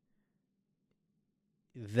 And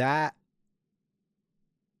that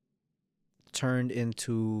turned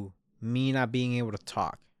into me not being able to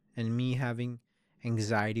talk and me having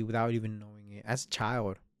anxiety without even knowing it as a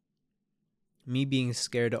child. Me being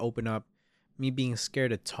scared to open up, me being scared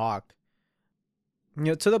to talk.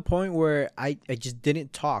 To the point where I just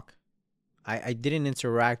didn't talk. I didn't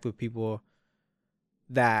interact with people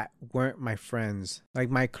that weren't my friends, like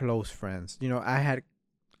my close friends. I had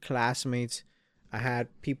classmates, I had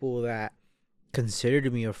people that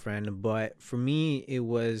considered me a friend, but for me, it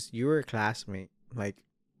was, you're a classmate. Like,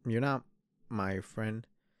 you're not my friend.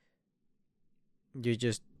 You're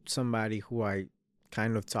just somebody who I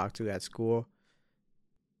kind of talked to at school.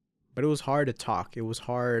 But it was hard to talk. It was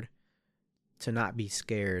hard to not be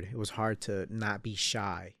scared. It was hard to not be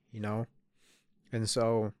shy. And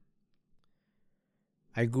so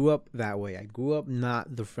I grew up that way. I grew up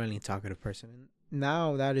not the friendly, talkative person. And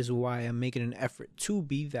now that is why I'm making an effort to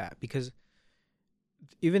be that. Because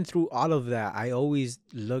even through all of that, I always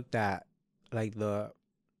looked at like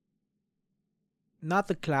not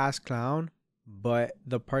the class clown, but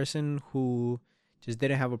the person who just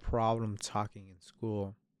didn't have a problem talking in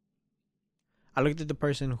school. I looked at the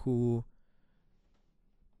person who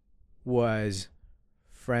was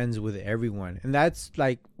friends with everyone. And that's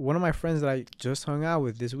like one of my friends that I just hung out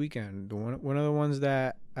with this weekend. One of the ones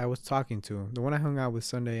that I was talking to, the one I hung out with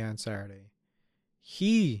Sunday and Saturday.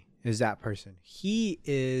 He is that person. He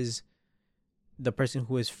is the person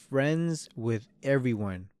who is friends with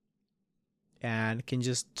everyone and can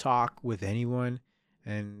just talk with anyone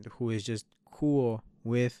and who is just cool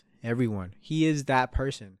with everyone. He is that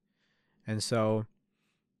person. And so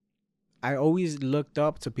I always looked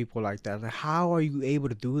up to people like that. Like, how are you able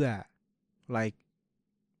to do that? Like,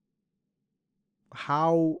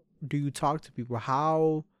 how do you talk to people?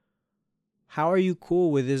 How are you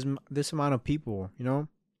cool with this amount of people? I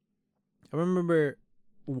remember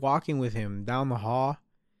walking with him down the hall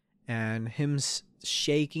and him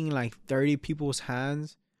shaking like 30 people's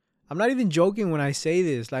hands. I'm not even joking when I say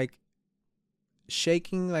this. Like,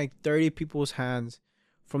 shaking like 30 people's hands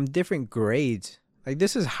from different grades. Like,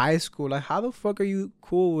 this is high school. Like, how the fuck are you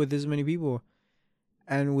cool with this many people?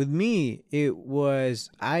 And with me, it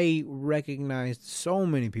was, I recognized so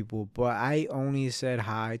many people, but I only said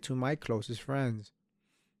hi to my closest friends.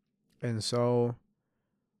 And so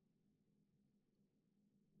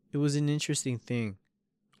it was an interesting thing.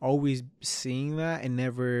 Always seeing that and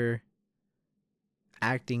never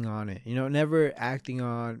acting on it. Never acting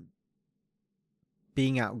on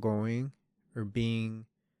being outgoing or being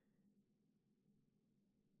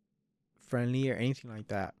friendly or anything like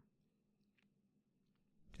that.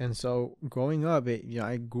 And so growing up,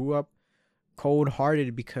 I grew up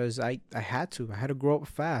cold-hearted because I had to. I had to grow up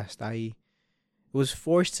fast. I was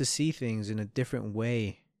forced to see things in a different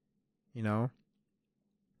way,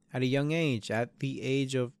 at a young age, at the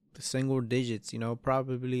age of single digits,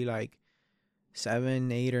 probably like 7,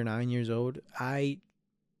 8, or 9 years old. I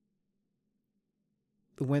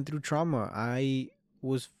went through trauma. I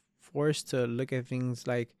was forced to look at things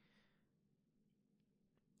like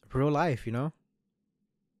real life,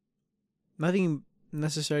 Nothing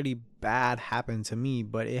necessarily bad happened to me,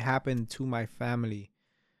 but it happened to my family.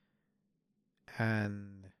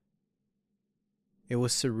 And it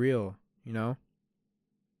was surreal,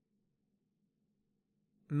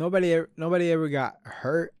 Nobody ever got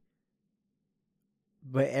hurt,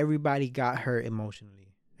 but everybody got hurt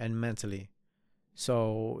emotionally and mentally.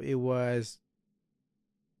 So it was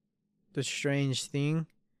the strange thing,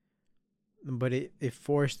 but it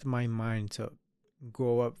forced my mind to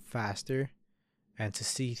grow up faster and to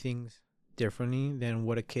see things differently than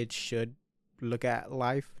what a kid should look at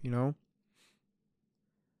life, So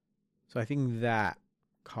I think that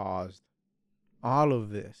caused all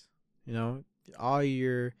of this, all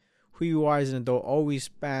your, who you are as an adult always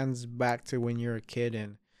spans back to when you're a kid.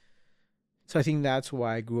 And so I think that's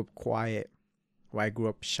why I grew up quiet, why I grew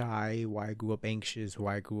up shy, why I grew up anxious,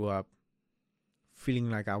 why I grew up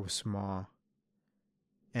feeling like I was small.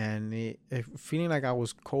 And feeling like I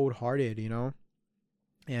was cold-hearted,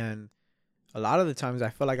 And a lot of the times I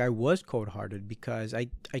felt like I was cold-hearted because I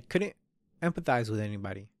couldn't empathize with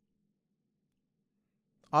anybody.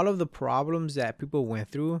 All of the problems that people went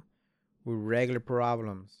through were regular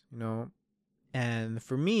problems, And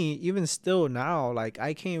for me, even still now, like,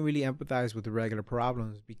 I can't really empathize with the regular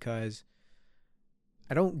problems because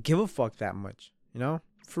I don't give a fuck that much,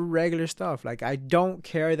 For regular stuff. Like, I don't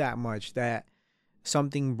care that much that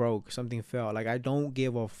something broke, something fell. Like, I don't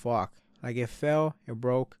give a fuck. Like, it fell, it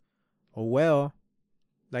broke. Oh, well.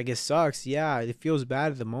 Like, it sucks. Yeah, it feels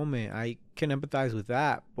bad at the moment. I can empathize with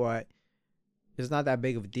that, but it's not that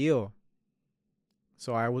big of a deal.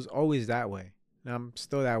 So I was always that way. And I'm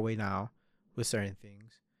still that way now with certain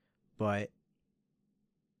things. But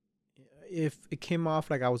if it came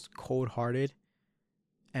off like I was cold-hearted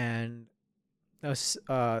and a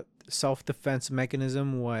self-defense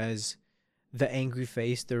mechanism was the angry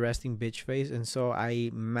face, the resting bitch face. And so I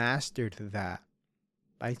mastered that.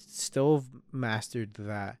 I still mastered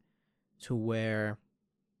that to where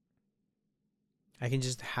I can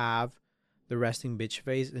just have the resting bitch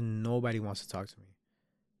face and nobody wants to talk to me.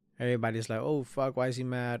 Everybody's like, "Oh fuck, why is he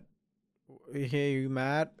mad? Hey, you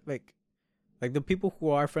mad?" Like the people who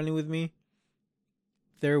are friendly with me,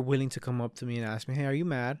 they're willing to come up to me and ask me, "Hey, are you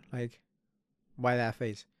mad? Like, why that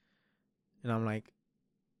face?" And I'm like,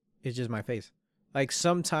 "It's just my face." Like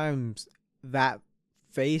sometimes that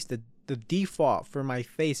face, the default for my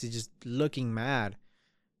face is just looking mad.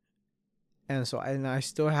 And so I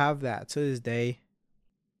still have that to this day.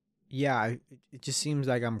 Yeah, it just seems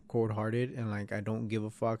like I'm cold hearted and like I don't give a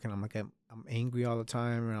fuck, and I'm angry all the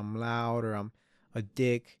time, and I'm loud, or I'm a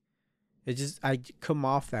dick. It just I come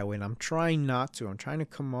off that way, and I'm trying not to. I'm trying to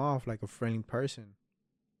come off like a friendly person.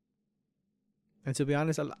 And to be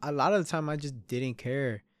honest, a lot of the time I just didn't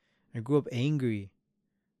care. I grew up angry.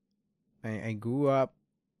 I grew up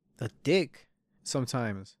a dick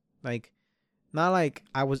sometimes. Like not like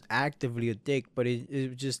I was actively a dick, but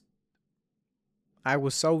it just I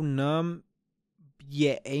was so numb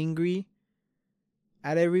yet angry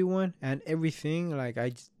at everyone and everything. Like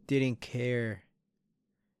I just didn't care.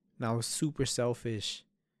 And I was super selfish.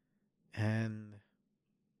 And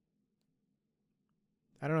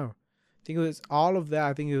I don't know. I think it was all of that.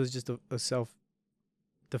 I think it was just a self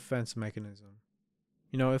defense mechanism.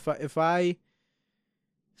 You know, if I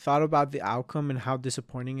thought about the outcome and how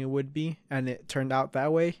disappointing it would be, and it turned out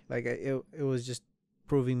that way, like it was just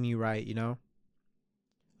proving me right. You know,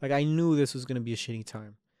 like I knew this was gonna be a shitty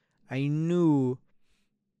time. I knew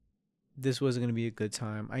this wasn't gonna be a good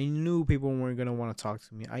time. I knew people weren't gonna want to talk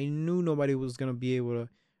to me. I knew nobody was gonna be able to,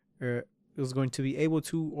 or was going to be able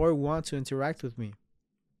to, or want to interact with me.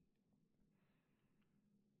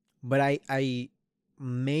 But I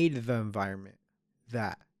made the environment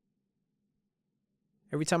that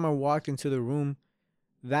every time I walked into the room,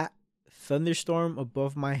 that thunderstorm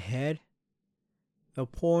above my head, the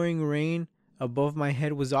pouring rain above my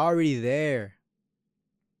head was already there.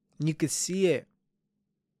 And you could see it.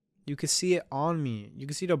 You could see it on me. You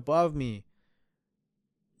could see it above me.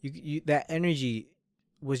 That energy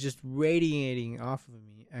was just radiating off of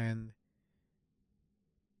me, and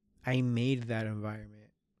I made that environment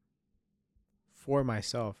for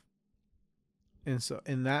myself. And so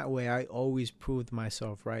in that way I always proved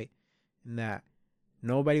myself right, in that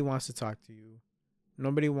nobody wants to talk to you.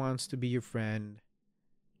 Nobody wants to be your friend.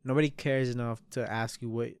 Nobody cares enough to ask you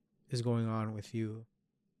what is going on with you.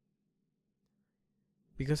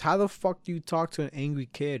 Because how the fuck do you talk to an angry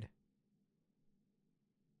kid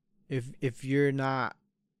if you're not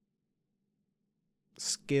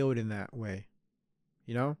skilled in that way?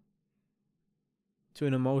 You know? To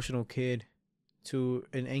an emotional kid, to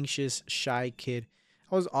an anxious, shy kid.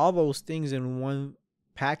 I was all those things in one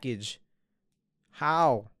package.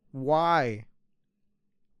 How? Why?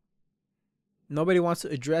 Nobody wants to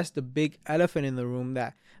address the big elephant in the room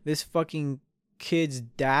that this fucking kid's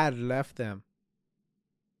dad left them.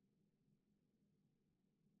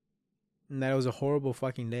 And that it was a horrible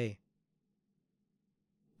fucking day.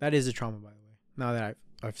 That is a trauma, by the way. Now that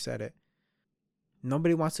I've said it.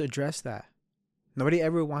 Nobody wants to address that. Nobody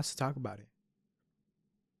ever wants to talk about it.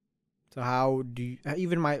 So how do you,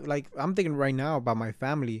 even my, like, I'm thinking right now about my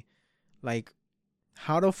family. Like,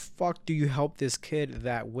 how the fuck do you help this kid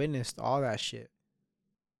that witnessed all that shit?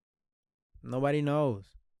 Nobody knows.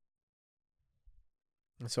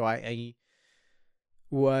 And so I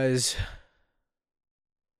was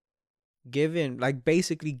given, like,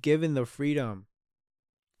 basically given the freedom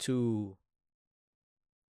to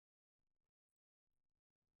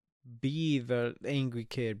be the angry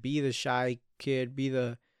kid, be the shy kid, be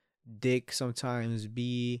the dick sometimes,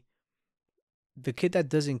 be the kid that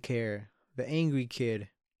doesn't care, the angry kid,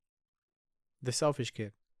 the selfish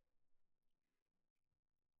kid.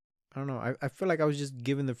 I don't know. I feel like I was just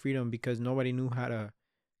given the freedom because nobody knew how to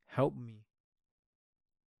help me.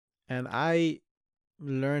 And I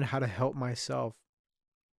learned how to help myself.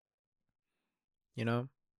 You know,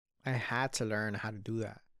 I had to learn how to do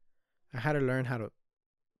that. I had to learn how to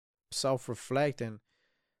self reflect and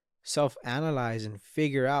self analyze and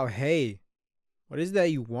figure out, hey, what is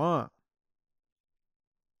that you want?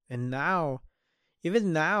 And now,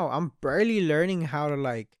 even now, I'm barely learning how to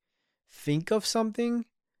like think of something,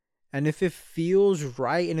 and if it feels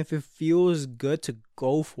right and if it feels good, to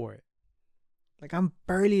go for it. Like, I'm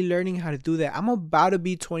barely learning how to do that. I'm about to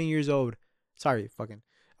be 20 years old. Sorry, fucking.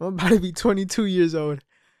 I'm about to be 22 years old.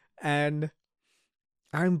 And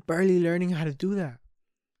I'm barely learning how to do that.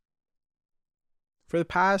 For the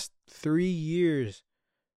past 3 years,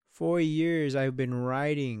 4 years I've been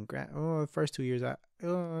writing. Oh, the first 2 years, I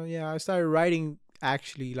started writing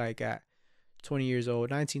actually like at 20 years old,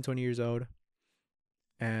 19, 20 years old.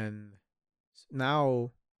 And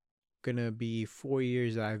now gonna be 4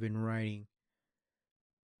 years that I've been writing.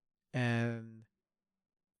 And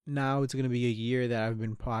now it's gonna be a year that I've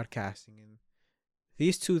been podcasting. And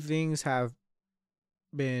these two things have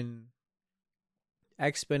been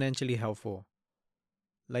exponentially helpful.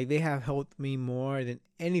 Like they have helped me more than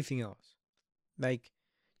anything else. Like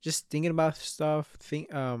just thinking about stuff,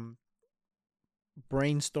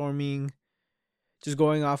 brainstorming, just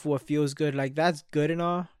going off what feels good. Like that's good and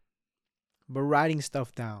all, but writing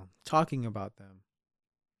stuff down, talking about them,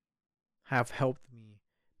 have helped me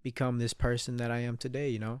become this person that I am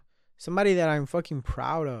today. Somebody that I'm fucking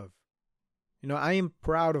proud of. I am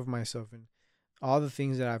proud of myself and all the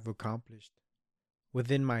things that I've accomplished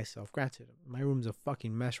within myself. Granted, my room's a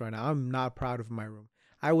fucking mess right now. I'm not proud of my room.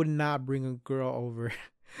 I would not bring a girl over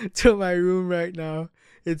to my room right now.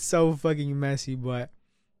 It's so fucking messy, but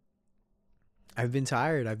I've been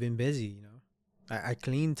tired. I've been busy. I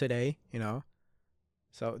cleaned today,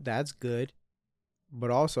 so that's good.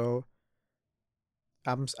 But also,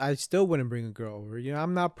 I still wouldn't bring a girl over.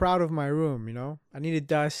 I'm not proud of my room. I need to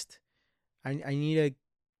dust. I need to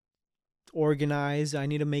organize. I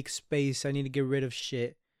need to make space. I need to get rid of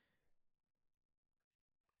shit.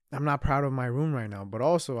 I'm not proud of my room right now, but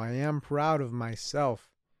also I am proud of myself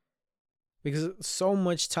because so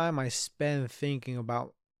much time I spend thinking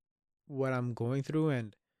about what I'm going through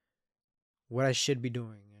and what I should be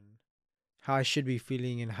doing and how I should be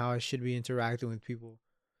feeling and how I should be interacting with people.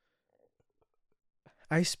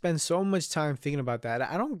 I spend so much time thinking about that.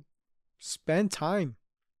 I don't spend time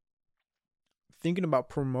thinking about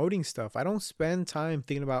promoting stuff. I don't spend time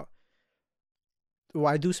thinking about, well,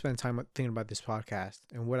 I do spend time thinking about this podcast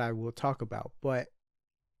and what I will talk about,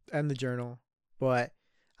 and the journal, but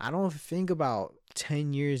I don't think about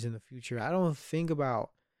 10 years in the future. I don't think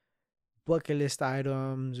about bucket list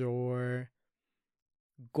items or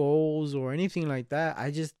goals or anything like that. I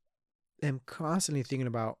just am constantly thinking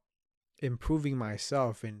about improving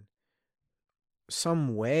myself in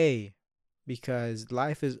some way because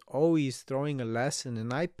life is always throwing a lesson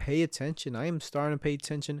and I pay attention. I am starting to pay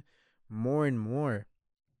attention more and more.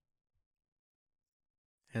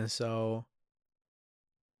 And so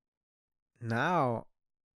now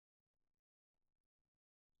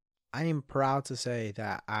I am proud to say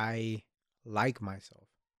that I like myself.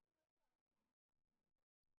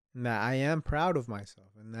 And that I am proud of myself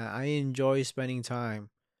and that I enjoy spending time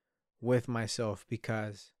with myself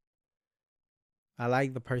because I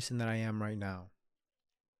like the person that I am right now.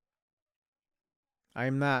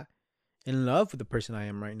 I'm not in love with the person I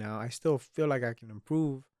am right now. I still feel like I can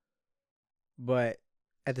improve, but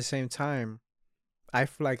at the same time, I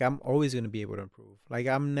feel like I'm always going to be able to improve. Like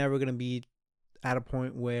I'm never going to be at a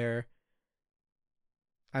point where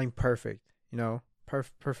I'm perfect,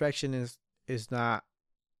 Perfection is not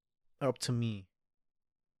up to me.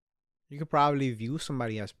 You could probably view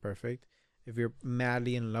somebody as perfect if you're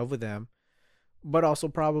madly in love with them, but also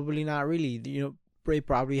probably not really. They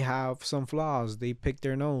probably have some flaws. They pick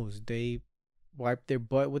their nose. They wipe their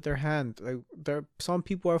butt with their hand. Like some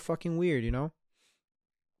people are fucking weird.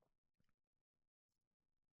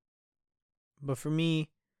 But for me,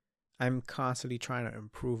 I'm constantly trying to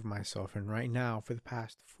improve myself, and right now, for the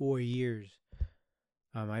past 4 years,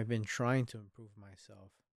 I've been trying to improve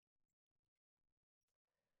myself.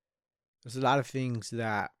 There's a lot of things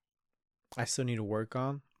that I still need to work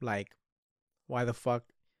on, like why the fuck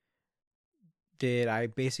did I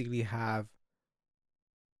basically have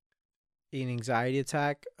an anxiety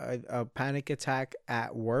attack, a panic attack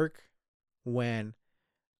at work when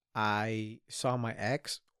I saw my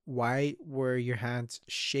ex? Why were your hands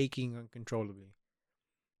shaking uncontrollably?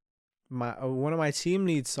 One of my team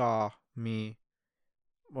leads saw me.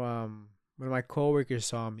 One of my coworkers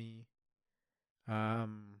saw me. My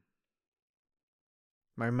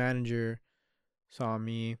manager saw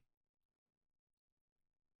me.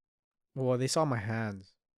 Well, they saw my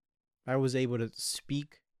hands. I was able to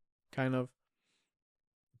speak, kind of,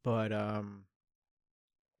 but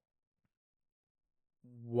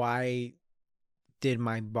why did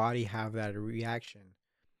my body have that reaction?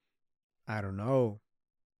 I don't know.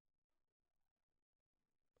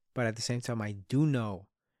 But at the same time, I do know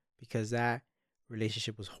because that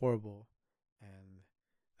relationship was horrible. And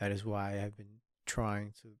that is why I've been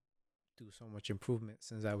trying to do so much improvement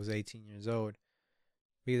since I was 18 years old.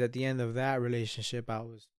 Because at the end of that relationship, I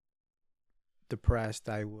was depressed.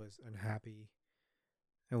 I was unhappy.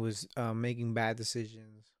 I was making bad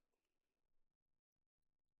decisions.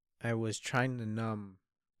 I was trying to numb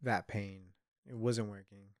that pain. It wasn't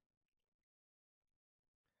working.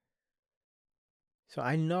 So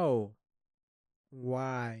I know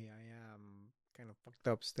why I am kind of fucked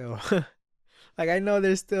up still. Like I know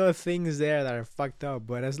there's still things there that are fucked up,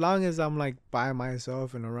 but as long as I'm like by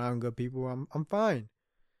myself and around good people, I'm fine.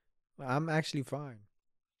 I'm actually fine.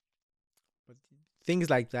 But things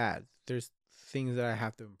like that, there's things that I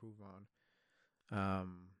have to improve on.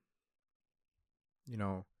 You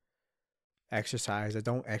know, exercise. I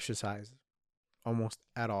don't exercise almost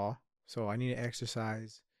at all, so I need to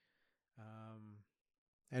exercise. Um,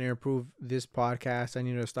 I need to improve this podcast. I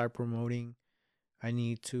need to start promoting. I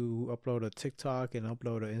need to upload a TikTok and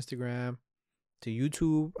upload an Instagram to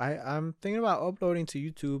YouTube. I'm thinking about uploading to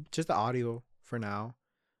YouTube just the audio for now.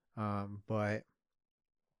 But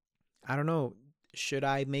I don't know. Should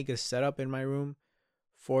I make a setup in my room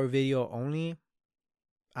for video only?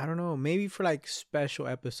 I don't know. Maybe for like special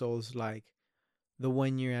episodes like the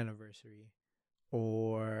 1 year anniversary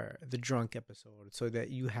or the drunk episode so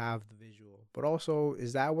that you have the visual. But also,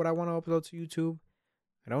 is that what I want to upload to YouTube?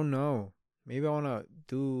 I don't know. Maybe I want to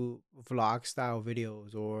do vlog style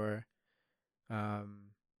videos or um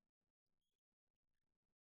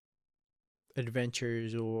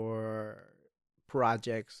adventures or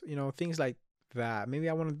projects, things like that. Maybe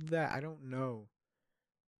I want to do that. I don't know.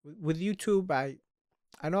 With YouTube, I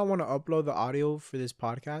know I want to upload the audio for this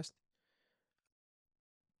podcast,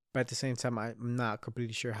 but at the same time, I'm not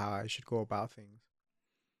completely sure how I should go about things.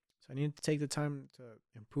 So I need to take the time to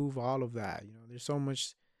improve all of that. There's so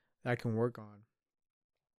much that I can work on,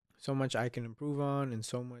 so much I can improve on, and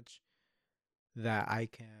so much that I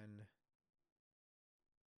can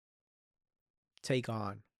take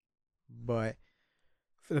on. But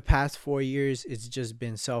for the past 4 years, it's just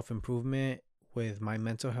been self improvement with my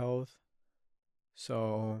mental health.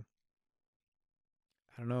 So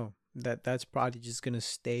I don't know. That's probably just gonna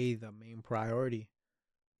stay the main priority.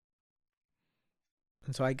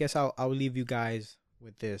 And so I guess I'll leave you guys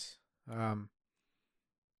with this. Um,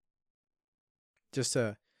 just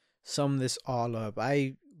to sum this all up,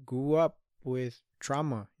 I grew up with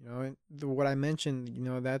trauma. And what I mentioned,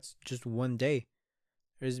 that's just one day.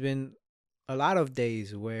 There's been a lot of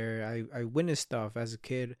days where I witnessed stuff as a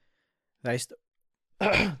kid that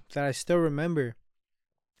that I still remember,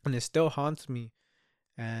 and it still haunts me.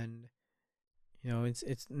 And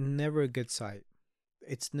it's never a good sight.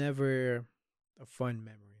 It's never a fun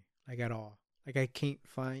memory, like at all. Like I can't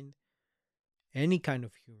find any kind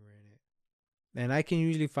of humor in it. And I can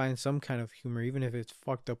usually find some kind of humor, even if it's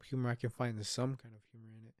fucked up humor. I can find some kind of humor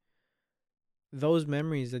in it. Those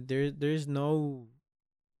memories that there's no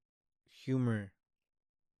humor.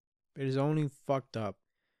 It is only fucked up.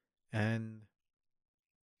 And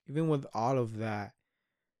even with all of that,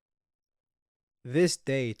 this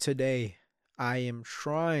day, today, I am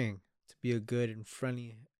trying to be a good and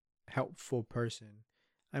friendly, helpful person.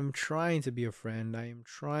 I'm trying to be a friend. I am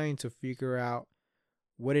trying to figure out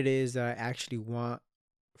what it is that I actually want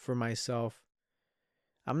for myself.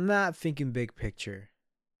 I'm not thinking big picture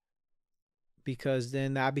because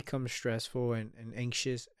then that becomes stressful and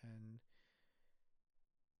anxious and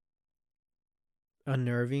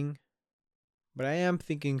unnerving. But I am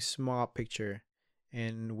thinking small picture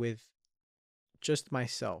and with just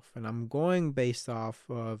myself. And I'm going based off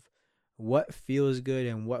of what feels good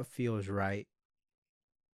and what feels right.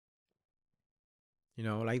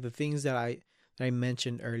 Like the things that I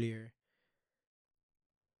mentioned earlier.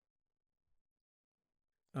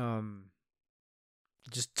 Um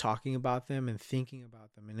just talking about them and thinking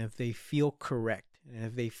about them, and if they feel correct and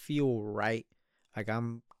if they feel right, like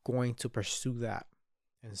I'm going to pursue that.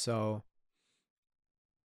 And so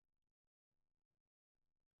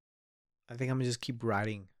I think I'm gonna just keep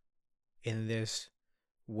writing in this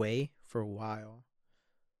way for a while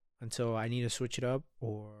until I need to switch it up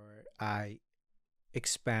or I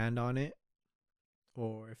expand on it,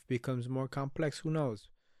 or if it becomes more complex, who knows.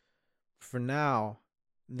 For now,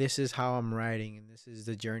 this is how I'm writing and this is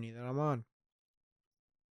the journey that I'm on.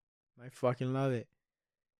 I fucking love it.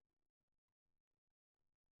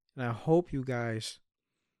 And I hope you guys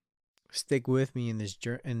stick with me in this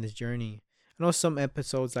journey. I know some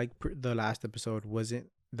episodes, like the last episode,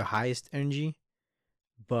 wasn't the highest energy,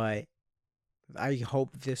 but I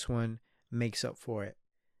hope this one makes up for it.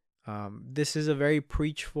 This is a very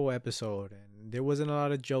preachful episode, and there wasn't a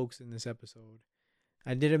lot of jokes in this episode.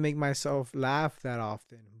 I didn't make myself laugh that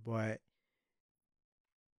often, but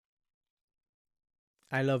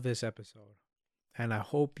I love this episode, and I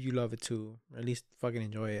hope you love it too. Or at least fucking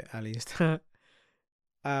enjoy it. At least.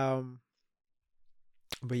 um,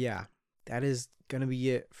 but yeah, that is gonna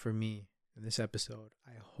be it for me in this episode.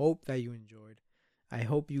 I hope that you enjoyed. I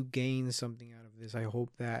hope you gain something out of this. I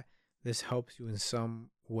hope that this helps you in some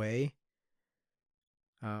way.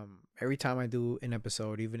 Every time I do an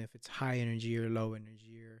episode, even if it's high energy or low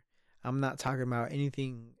energy, or I'm not talking about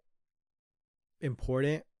anything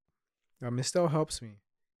important, it still helps me.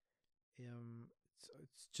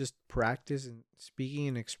 It's just practice and speaking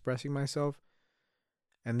and expressing myself.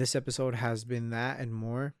 And this episode has been that and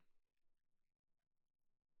more.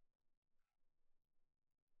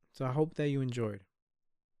 So I hope that you enjoyed.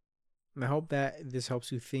 And I hope that this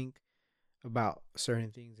helps you think about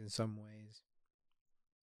certain things in some ways.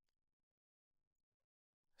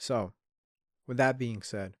 So, with that being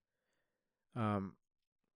said, um,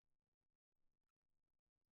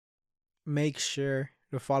 make sure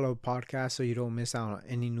to follow the podcast so you don't miss out on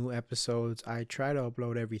any new episodes. I try to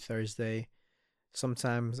upload every Thursday.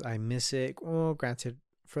 Sometimes I miss it. Well, granted,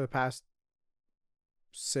 for the past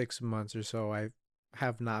 6 months or so, I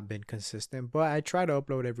have not been consistent, but I try to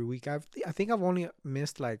upload every week. I think I've only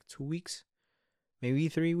missed like 2 weeks, maybe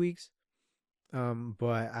 3 weeks.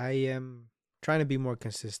 But I am trying to be more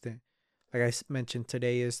consistent. Like I mentioned,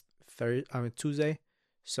 today is Tuesday,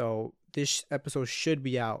 so this episode should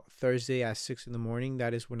be out Thursday at 6 in the morning.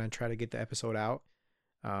 That is when I try to get the episode out.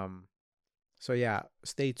 Um, so yeah,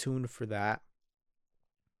 stay tuned for that.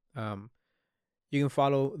 Um, you can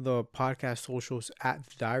follow the podcast socials at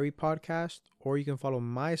the Diary Podcast, or you can follow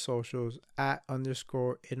my socials at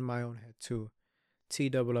 _ in my own head too,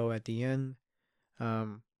 TOO at the end.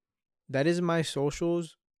 That is my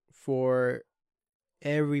socials for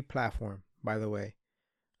every platform, by the way.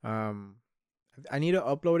 Um, I need to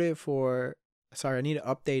upload it for. Sorry, I need to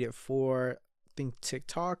update it for. I think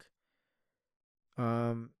TikTok.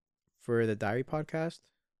 For the Diary Podcast,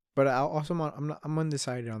 but I'm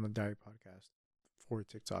undecided on the Diary Podcast for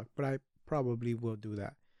TikTok, but I probably will do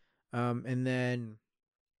that. And then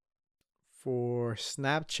for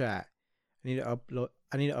Snapchat, I need to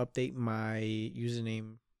update my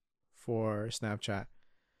username for Snapchat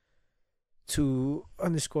to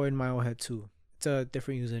 _ in my own head too. It's a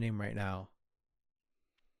different username right now.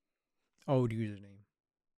 Old username.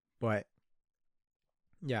 But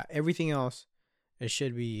yeah, everything else, it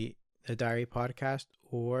should be the Diary Podcast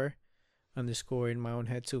or _ in my own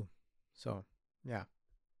head too. So yeah.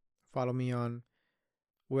 Follow me on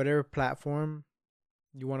whatever platform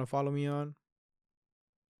you want to follow me on.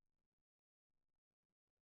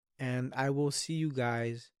 And I will see you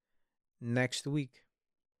guys next week.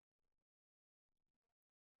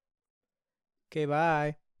 Okay,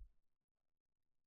 bye.